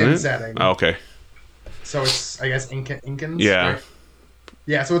Mexico, Peruvian isn't it? setting. Oh, okay. So it's, I guess, Incans. Yeah. Right?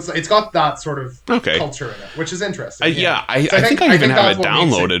 Yeah. So it's got that sort of Okay. culture in it, which is interesting. I So think I even have that's it what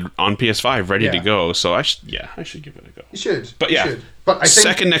makes downloaded on PS5 ready to Yeah. go. So I should give it a go. You should. But you yeah. should. But I think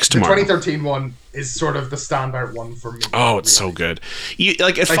Second next to the Mario. 2013 one is sort of the standout one for me. Oh, it's so really. good.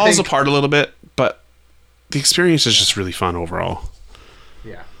 It falls think- apart a little bit, but the experience is just really fun overall.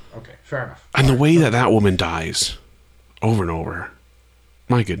 Yeah. Okay. Fair enough. And the way that woman dies over and over.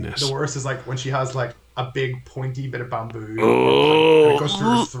 My goodness. The worst is like when she has like a big pointy bit of bamboo Oh. and it goes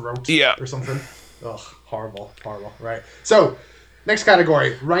through her throat Yeah. or something. Ugh, horrible. Right. So, next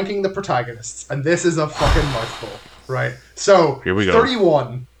category, ranking the protagonists. And this is a fucking mouthful, right? So, Here we go.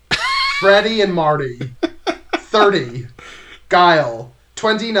 31, Freddy and Marty. 30, Guile.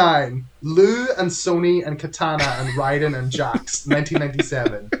 29, Lou and Sony and Katana and Raiden and Jax,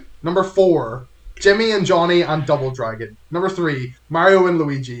 1997. Number 4, Jimmy and Johnny and Double Dragon. Number 3, Mario and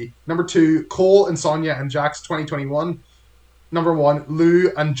Luigi. Number 2, Cole and Sonya and Jax, 2021. Number 1,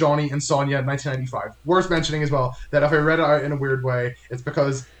 Lou and Johnny and Sonya, 1995. Worth mentioning as well that if I read it out in a weird way, it's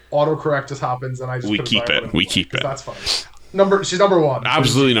because autocorrect just happens and I just We put keep out it. We keep it. That's funny. She's number 1.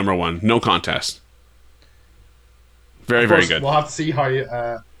 Absolutely number 1. No contest. Very, Of very course, good. We'll have to see how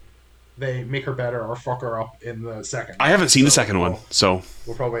they make her better or fuck her up in the second. I haven't seen the So, second one, so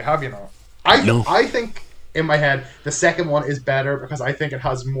We'll probably have, you know. No. I think in my head the second one is better because I think it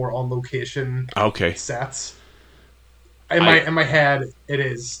has more on location okay. sets. In my head it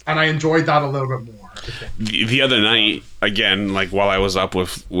is, and I enjoyed that a little bit more. I think. The other night, again, like while I was up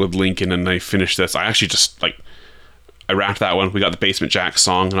with Lincoln and I finished this, I actually just I wrapped that one. We got the Basement Jack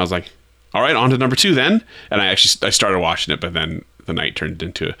song, and I was like, all right, on to number 2 then. And I started watching it, but then the night turned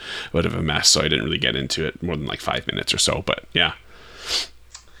into a bit of a mess, so I didn't really get into it more than like 5 minutes or so. But yeah,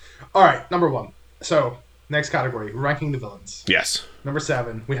 All right, number 1. So next category, ranking the villains. yes, Number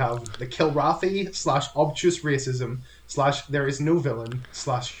 7, we have the Kilrathi / obtuse racism / there is no villain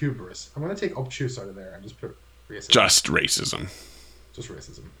 / hubris. I'm going to take obtuse out of there and just put racism. just racism. Just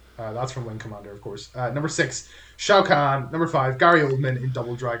racism. That's from Wing Commander, of course. Number 6, Shao Kahn. Number 5, Gary Oldman in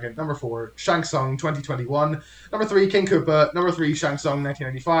Double Dragon. Number 4, Shang Tsung 2021. Number 3, King Koopa. Number 3, Shang Tsung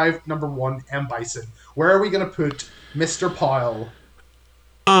 1995. Number 1, M. Bison. Where are we going to put Mr. Powell?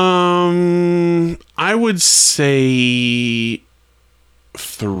 I would say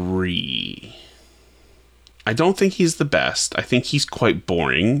 3. I don't think he's the best. I think he's quite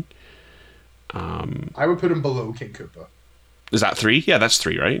boring. I would put him below King Koopa. Is that 3? Yeah, that's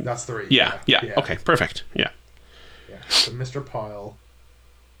 3, right? That's 3. Yeah. Okay, perfect. Yeah. Yeah. So Mr. Pyle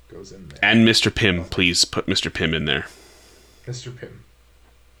goes in there. And Mr. Pym, please put Mr. Pym in there. Mr. Pym.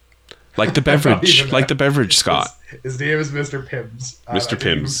 Like the beverage, Scott. His name is Mr. Pims. Mr.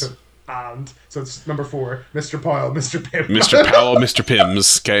 Pims. And so it's number 4, Mr. Pyle, Mr. Pym. Mr. Powell, Mr.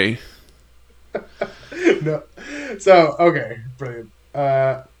 Pims, okay? No. So, okay, brilliant.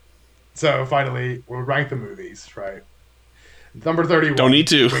 So finally, we'll rank the movies, right? Number 31. Don't need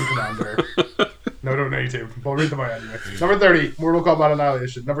to. Wing Commander. No, don't need to. We'll read them out anyway. Number 30, Mortal Kombat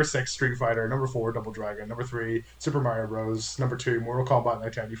Annihilation. Number 6, Street Fighter. Number 4, Double Dragon. Number 3, Super Mario Bros. Number 2, Mortal Kombat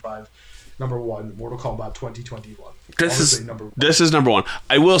 1995. Number 1, Mortal Kombat 2021. This is number 1.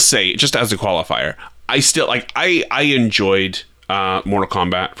 I will say, just as a qualifier, I still I enjoyed Mortal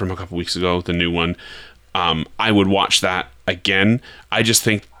Kombat from a couple weeks ago, the new one. I would watch that again. I just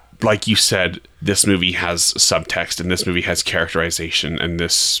think, like you said, this movie has subtext and this movie has characterization, and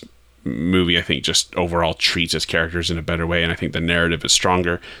this movie, I think, just overall treats its characters in a better way, and I think the narrative is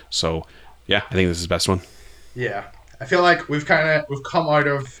stronger. So yeah, I think this is the best one. Yeah, I feel like we've come out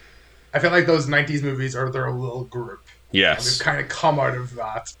of, I feel like those 90s movies are their little group. Yes, and we've kind of come out of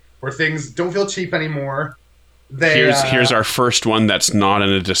that where things don't feel cheap anymore. Here's our first one that's not in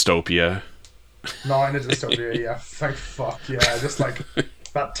a dystopia. Not in a dystopia. Yeah, thank fuck. Yeah, just like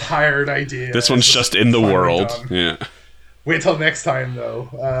that tired idea. This one's just in the world. Done. Yeah. Wait till next time, though,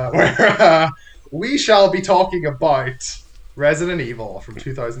 where we shall be talking about Resident Evil from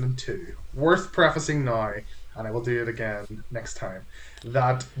 2002. Worth prefacing now, and I will do it again next time,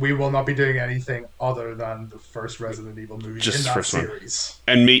 that we will not be doing anything other than the first Resident Evil movie just in that series.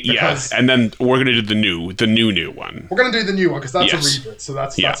 And and then we're gonna do the new one. We're gonna do the new one because that's a reboot, so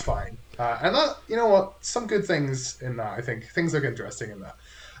that's fine. And that, you know what, some good things in that. I think things look interesting in that.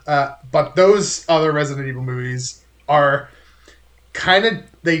 But those other Resident Evil movies are kind of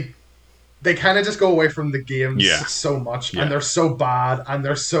they kind of just go away from the games so much, and they're so bad, and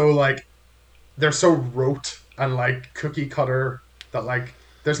they're so rote and like cookie cutter that like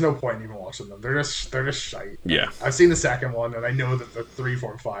there's no point in even watching them. They're just shite. Yeah, I've seen the second one, and I know that the 3,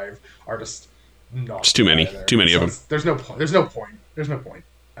 4, and 5 are just not. It's too many of them. There's no point.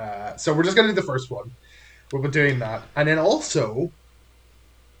 So we're just gonna do the first one. We'll be doing that, and then also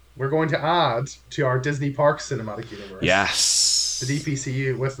we're going to add to our Disney Parks cinematic universe. Yes. The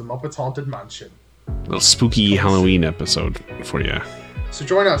DPCU with the Muppets Haunted Mansion. A little spooky Halloween episode for you. So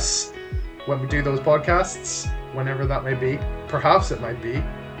join us when we do those podcasts, whenever that may be. Perhaps it might be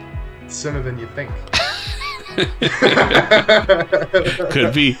sooner than you think.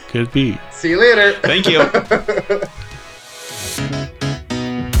 Could be. See you later. Thank you.